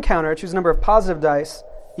 Once per encounter, choose a number of positive dice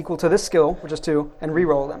equal to this skill, which is 2, and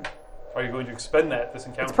re-roll them. Are you going to expend this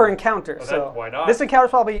encounter? It's per encounter, Well, so why not? this encounter's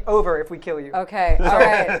probably over if we kill you. okay. All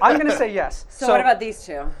right. I'm going to say yes. So what about these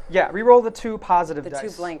two? Yeah, re-roll the 2 positive The dice.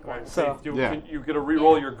 2 blank Right, ones. so So- you get to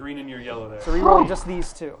re-roll your green and your yellow there. So re-roll just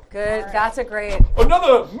these 2. Good. That's a great.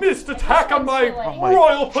 Another missed attack on my my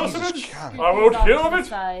royal Jesus, personage. Johnny. I won't kill of it.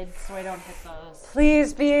 Sides, so I don't hit those.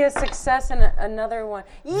 Please be a success and another one.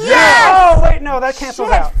 Oh, wait, no, that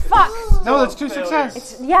cancels out. Fuck. No, that's 2 Failures.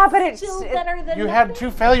 success. Yeah, but it's. Still better than You had nothing.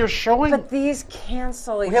 2 failures showing. But these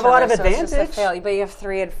cancel each have a lot other, of so it's just a advantage. fail. But you have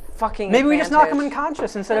 3 fucking. Maybe we just knock him advantage.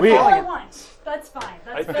 unconscious instead of We- That's all I killing him. want. That's fine.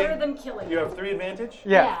 I That's think better than killing. You have 3 advantage?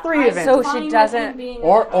 Yeah, 3 I'm advantage. So fine she with doesn't- him being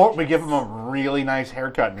Or unconscious. we give him a really nice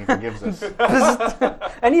haircut and he forgives us.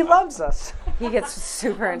 And he loves us. He gets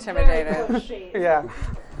super Very intimidated. close shave. Yeah.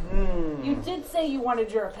 You did say you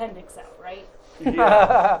wanted your appendix out, right?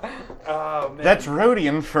 Yeah. Oh, man. That's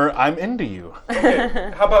Rhodian for I'm into you.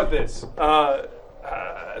 Okay, how about this?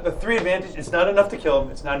 The 3 advantage, it's not enough to kill him,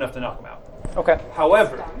 it's not enough to knock him out. Okay.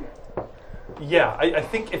 However, yeah, I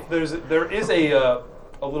think if there is a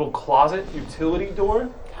little closet utility door,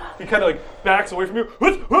 he kind of like backs away from you.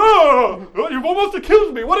 You've almost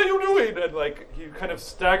killed me. What are you doing? And like he kind of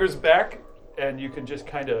staggers back, and you can just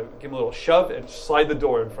kind of give him a little shove and slide the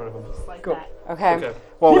door in front of him. Like Cool. that. Okay. Okay.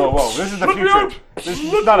 Whoa. This is the Let me future. out! This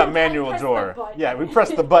is not a manual Press the door. button. Yeah, we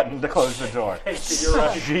press the button to close the door. Hey, you're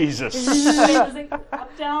right. Jesus. Is it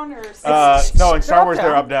up, down, or No, in Star up, Wars down.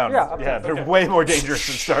 they're up down. Yeah, up, down. They're way more dangerous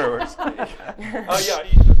than Star Wars. Yeah.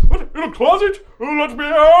 What? In a closet? Let me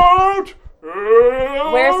out!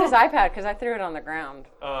 Where's his iPad? Because I threw it on the ground.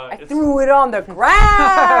 I It's- threw it on the ground.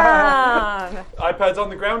 iPad's on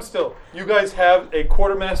the ground still. You guys have a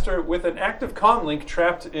quartermaster with an active comm link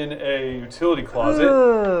trapped in a utility closet,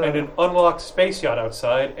 and an unlocked space yacht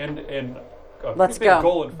outside, and a Let's big go.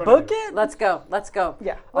 goal in front Book of you. it? Let's go. Let's go.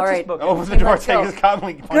 Yeah. All Let's right. just book it. Open the door, Let's take go. his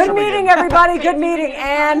comlink, punch Good him meeting, again. everybody. Good meeting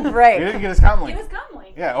and He break. didn't get his comlink. Give us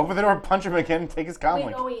comlink. Yeah, open the door, punch him again, take his Wait,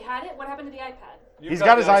 comlink. oh, he had it? What happened to the iPad? You've He's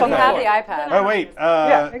got his the iPad. You have the iPad. Oh, wait.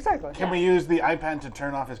 Yeah, exactly. Can we use the iPad to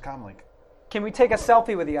turn off his comlink? Can we take a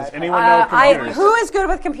selfie with the Does iPad? anyone know computers? Who is good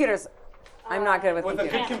with computers? I'm not good with With a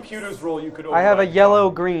computers. good computers roll, you could. I have a override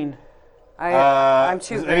yellow comm. green. I'm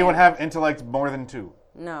too Does green. anyone have intellect more than 2?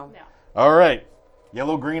 No. All right.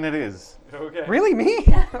 Yellow green it is. Okay. Really, me?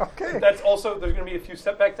 Okay. That's also, there's going to be a few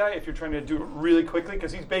step back die if you're trying to do it really quickly,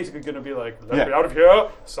 because he's basically going to be like, let me Yeah. out of here,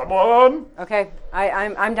 someone. Okay.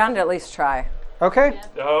 I'm down to at least try. Okay.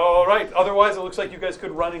 All right. Otherwise, it looks like you guys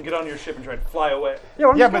could run and get on your ship and try to fly away. Yeah,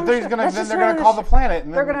 we're Yeah, just but going they're to ship. gonna Let's then just they're run gonna the call ship. the planet,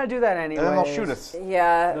 and They're then, gonna do that anyway. and then they'll shoot us.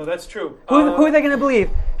 Yeah. No, that's true. Who are they gonna believe?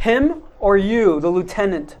 Him or you, the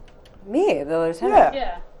lieutenant? Me, the lieutenant. Yeah.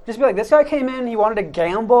 Yeah. Just be like, this guy came in, he wanted to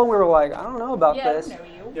gamble, and we were like, I don't know about Yeah, I this. don't know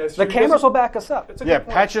you. Yeah, it's The true. cameras will back us up. It's a Yeah, good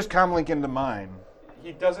point. patch his comlink into mine.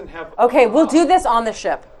 He doesn't have. Okay, we'll do this on the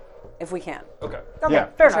ship, if we can. Okay. Okay, Yeah.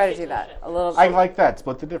 fair Try enough. to do that a little. I like that.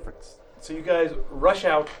 Split the difference. So you guys rush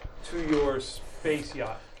out to your space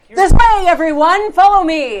yacht. This way, everyone, follow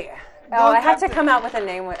me. Oh, I have to Captain. come out with a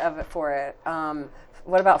name of it for it.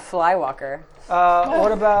 What about Flywalker?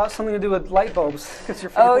 What about something to do with light bulbs? 'Cause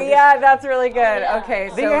you're Oh feeling- yeah, that's really good. yeah. Okay,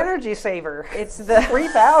 The so energy saver. it's the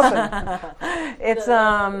 3,000. it's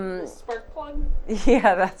Spark plug?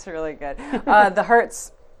 yeah, that's really good. The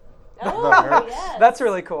Hertz, Oh, Hertz. yes. That's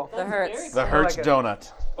really cool. the Hertz. very The cool. Hertz like it.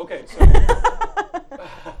 donut. Okay, so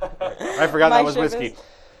I forgot My that was ship whiskey. is-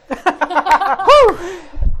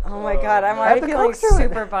 Oh my god, I'm already to feeling cook through it.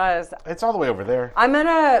 super buzzed. It's all the way over there. I'm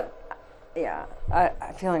gonna, yeah,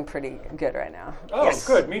 I'm feeling pretty good right now.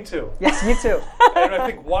 good. Me too. Yes, you too. And I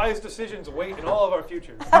think wise decisions wait in all of our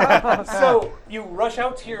futures. So you rush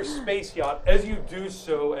out to your space yacht. As you do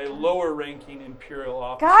so, a lower-ranking Imperial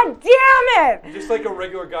officer, God damn it! just like a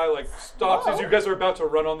regular guy, like stops as you guys are about to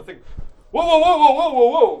run on the thing. Whoa, whoa, whoa, whoa, whoa, whoa,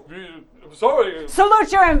 whoa! I'm sorry,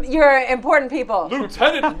 Salute your important people.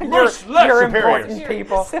 Lieutenant You're Merschleck. important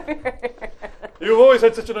people. You've always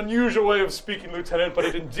had such an unusual way of speaking, Lieutenant, but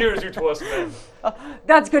it endears you to us men.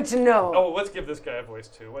 That's good to know. Oh, let's give this guy a voice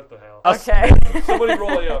too. What the hell? Okay. Somebody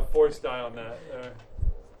roll a force die on that,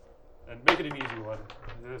 and make it an easy one.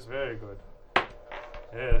 This is very good.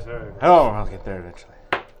 Yes, very good. Oh, I'll get there eventually.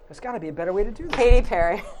 There's got to be a better way to do this. Katy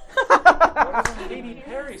Perry. What does Katy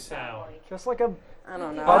Perry sound? Just like a. I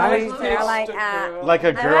don't know. Bubbly They're like, Like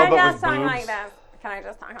a girl, but with song like boobs. this. Can I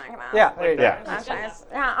just talk like that? Yeah, there you go. Yeah. That's nice.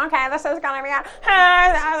 Yeah, okay, this is gonna be a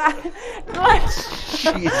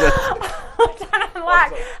Jesus. Lieutenant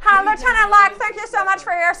Lack. Lieutenant Lack, thank you so much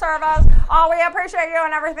for your service. Oh, we appreciate you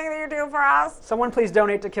and everything that you do for us. Someone please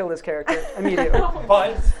donate to kill this character immediately.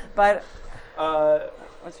 But But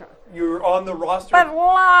what's wrong? You're on the roster. But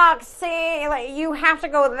look, see, like, you have to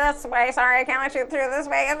go this way. Sorry, I can't let you through this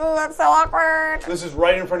way. It's so awkward. This is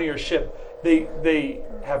right in front of your ship. They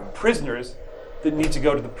have prisoners that need to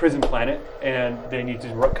go to the prison planet, and they need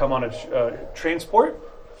to come on a transport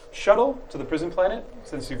shuttle to the prison planet.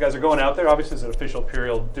 Since you guys are going out there, obviously it's an official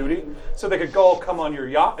Imperial duty. So they could all come on your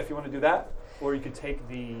yacht if you want to do that, or you could take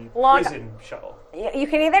the Look. prison shuttle. You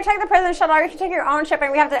can either take the prison shuttle or you can take your own ship,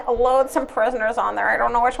 and we have to load some prisoners on there. I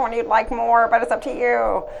don't know which one you'd like more, but it's up to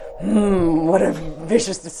you. What a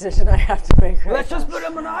vicious decision I have to make. Let's just put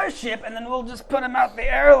him on our ship, and then we'll just put him out the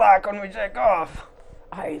airlock when we take off.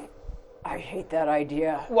 I hate that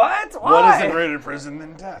idea. What? Why? What is a greater prison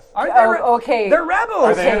than death? Aren't they Oh, okay. They're rebels.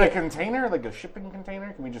 Are they in a container, like a shipping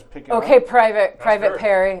container? Can we just pick it Okay, up? Private fair.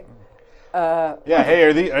 Perry. Yeah, hey,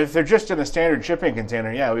 if they're just in a standard shipping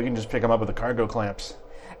container, yeah, we can just pick them up with the cargo clamps.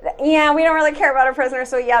 Yeah, we don't really care about our prisoners,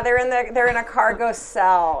 so yeah, they're in a cargo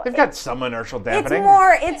cell. They've got some inertial It's dampening.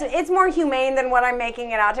 it's more humane than what I'm making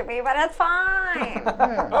it out to be, but it's fine.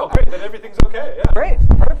 Oh, great! Then everything's okay. Yeah. Great.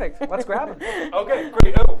 Perfect. Let's grab him. Okay,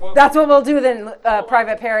 great. Oh, well, That's what we'll do then,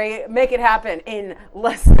 Private Perry. Make it happen in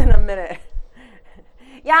less than a minute.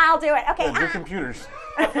 Yeah, I'll do it. Okay. Good computers.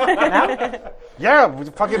 Yeah,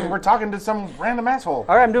 we're talking to some random asshole.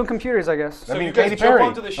 All right, I'm doing computers, I guess. so I mean, you guys Katy jump Perry.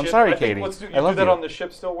 onto the I'm ship. sorry, I think Katy. Let's do, I love do that you. on the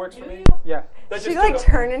ship. Still works for me. Yeah. That She just like took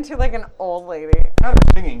a- turned into like an old lady. Not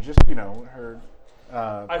her singing, just, her I heard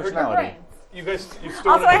your personality. Brain. You guys, you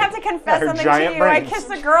still. Also, I have to confess her something to giant you. I brains.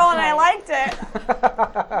 kissed a girl and I liked it.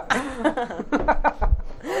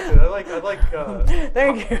 I like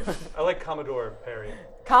Thank you. I like Commodore Perry.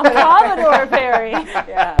 Commodore Perry.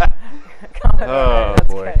 Yeah. Oh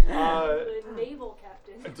That's boy. good. The naval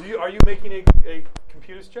captain. Are you making a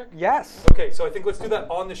computers check? Yes. Okay, so I think let's do that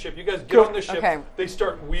on the ship. You guys get on the ship. Okay. They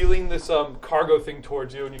start wheeling this cargo thing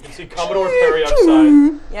towards you, and you can see Commodore Perry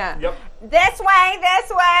outside. Yeah. Yep. This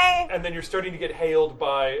way. And then you're starting to get hailed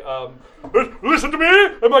by, listen to me!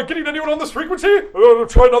 Am I getting anyone on this frequency?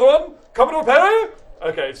 Try another one? Commodore Perry?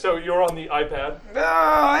 Okay, so you're on the iPad.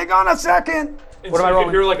 Hang on a second. And What so am I you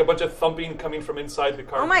can rolling? hear like a bunch of thumping coming from inside the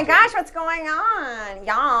car. Oh my gosh, what's going on?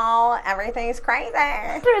 Y'all, everything's crazy.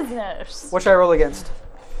 Prisoners. What should I roll against?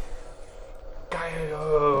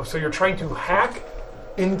 So you're trying to hack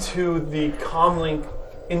into the comlink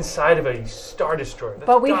inside of a Star Destroyer. That's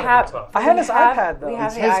But we gotta be have- tough. I have this iPad, though. We have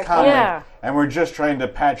It's the his iPad. comment, Yeah. and we're just trying to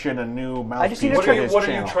patch in a new just need to mouthpiece turn- to his What are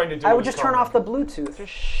channel. you trying to do? I would with just the turn comlink? off the Bluetooth.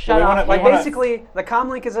 Shut we up. wanna- Like wanna- basically, the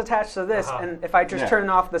comlink is attached to this, Uh-huh. and if I just Yeah. turn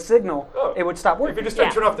off the signal, Oh. it would stop If you working. just Yeah.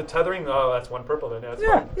 turn off the tethering, oh, that's one purple then. Yeah, that's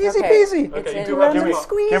Yeah, fine. easy Okay. peasy. Okay, you in do have Can to we,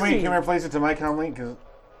 Squeezy. can we replace it to my comlink? Because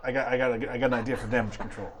I got an idea for damage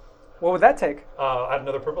control. What would that take? add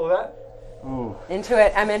another purple to that. Ooh. Into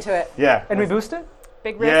it. I'm into it. Yeah. And we boost it?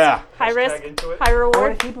 Big risk. Yeah. High Hashtag risk. into it. High Or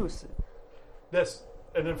reward. would he boost it? This,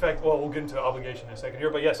 and in fact, well, we'll get into obligation in a second here,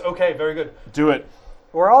 but yes, okay, very good. Do it.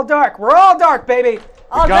 We're all dark. We're all dark, baby.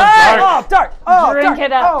 All Gone done. dark. Oh, dark. Oh, Drink dark.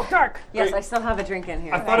 it up. Oh, dark. Yes, I still have a drink in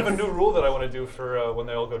here. I thought of a new rule that I want to do for when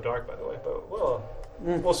they all go dark, by the way, but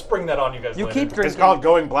we'll spring that on you guys You later. keep It's drinking. called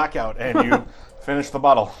going blackout, and you finish the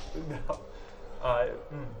bottle.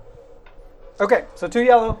 Okay, so 2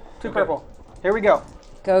 yellow, 2 purple. Here we go.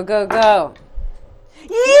 Go, go, go.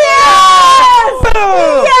 Yes!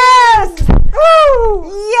 Yes! Woo!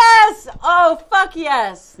 Yes! Oh, fuck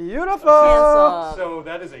yes. Beautiful. Cancel. So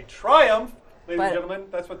that is a triumph, ladies But and gentlemen.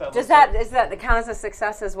 That's what that Does looks that like. count as a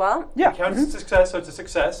success as well? Yeah. Counts as a success, so it's a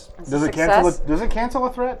success. Does it cancel? Does it cancel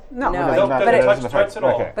a threat? No. No. Nope, not- doesn't it touch doesn't threats affect-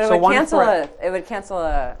 at all. okay. But it So would one cancel threat. a. It would cancel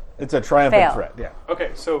a. It's a triumphant Fail. threat. Yeah.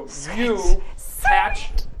 Okay, so you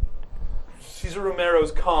patch Cesar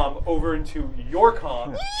Romero's comm over into your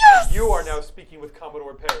comm. Yes! You are now speaking with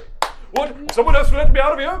Commodore Perry. What? Someone else let me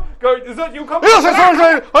out of here? Is that you, Commodore?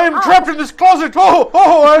 Yes, I am trapped in this closet.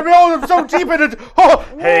 I'm so deep in it.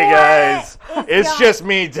 Hey guys, it's just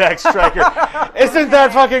me, Dex Striker. Isn't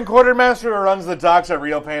that fucking quartermaster who runs the docks a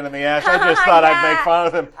real pain in the ass? I just thought I'd make fun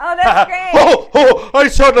of him. Oh, that's great. I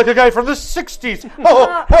sound like a guy from the 60s.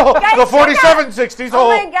 Guys, The 47 60s. Oh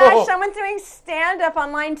my gosh, someone's doing stand-up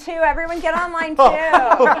on line 2. Everyone get on line 2.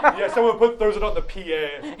 Yeah, someone throws it on the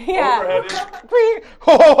PA. Yeah. Overhead.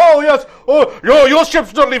 Yes. Your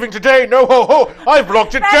ship's not leaving today. No, I've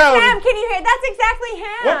locked it That's down. him. Can you hear? That's exactly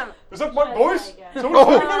him. What? Is that my voice? Someone Oh,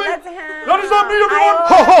 speaking to me? that's him. That is not me, everyone.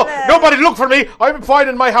 I love this. Nobody look for me. I'm fine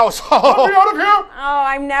in my house. Get me out of here! Oh,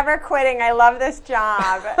 I'm never quitting. I love this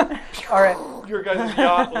job. All right. Your guys'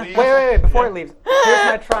 yacht leaves. Wait. Before it leaves, here's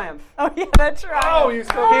my triumph. Oh yeah, that's right. Oh, you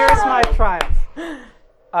still Here's my triumph.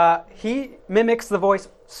 He mimics the voice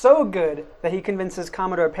so good that he convinces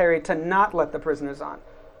Commodore Perry to not let the prisoners on.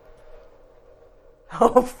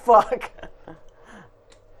 Oh fuck.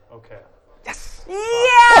 Okay.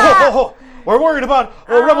 Yeah. We're worried about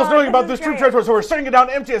rebels knowing this about is this troop great. transfer, so we're sending it down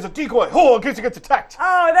empty as a decoy. In case it gets attacked.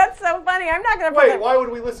 Oh, that's so funny. I'm not gonna. Wait, why would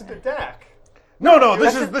we listen to Dak? No,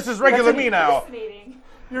 this is regular me now.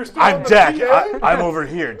 You're still I'm on the Dak. PA? I'm over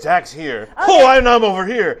here. Dak's here. I'm over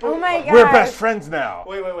here. Oh my god. We're best friends now.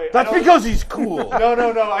 Wait. That's I don't- because he's cool.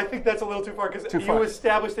 No. I think that's a little too far because you far.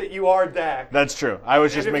 established that you are Dak. That's true. I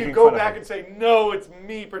was just And if making you go fun back of and him. say no, it's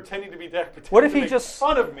me pretending to be Dak. What if pretending he to make just-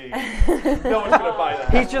 fun of me? No one's gonna buy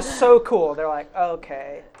that. He's just so cool. They're like,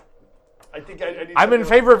 okay. I think I need. I'm in something-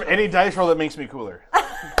 favor of any dice roll that makes me cooler.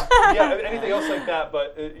 Yeah, anything else like that,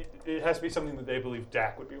 but it has to be something that they believe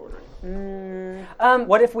Dak would be ordering.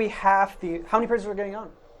 What if we half the? How many prisoners are getting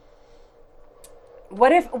on?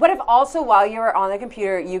 What if also while you were on the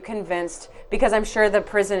computer you convinced, because I'm sure the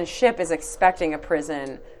prison ship is expecting a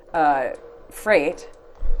prison freight,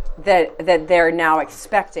 that they're now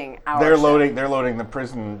expecting our They're ship. loading the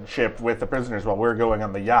prison ship with the prisoners while we're going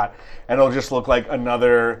on the yacht, and it'll just look like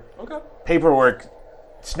another Okay. paperwork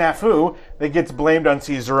snafu that gets blamed on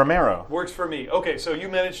Cesar Romero. Works for me. Okay, so you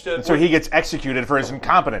managed to. So he gets executed for his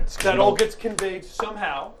incompetence. That all gets conveyed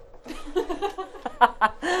somehow.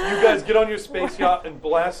 You guys get on your space yacht and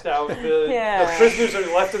blast out. The Yeah. prisoners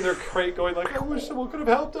are left in their crate going like, I wish someone could have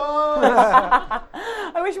helped us.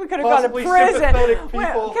 I wish we could have gone to Possibly prison. sympathetic Wait,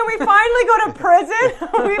 people. can we finally go to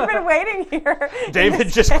prison? We've been waiting here. David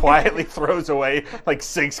just quietly throws away like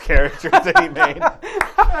 6 characters that he made.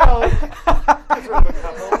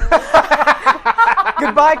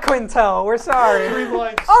 Goodbye, Quintel. We're sorry.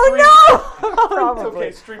 Streamlines. Oh no! It's Probably. okay.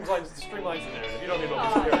 Streamlines the narrative. You don't need to know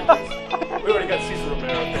these characters. We already got Caesar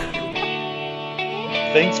Romero. Thank you.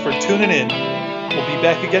 Thanks for tuning in. We'll be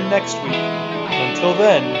back again next week. Until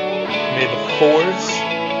then, may the Force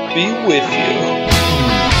be with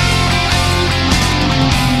you.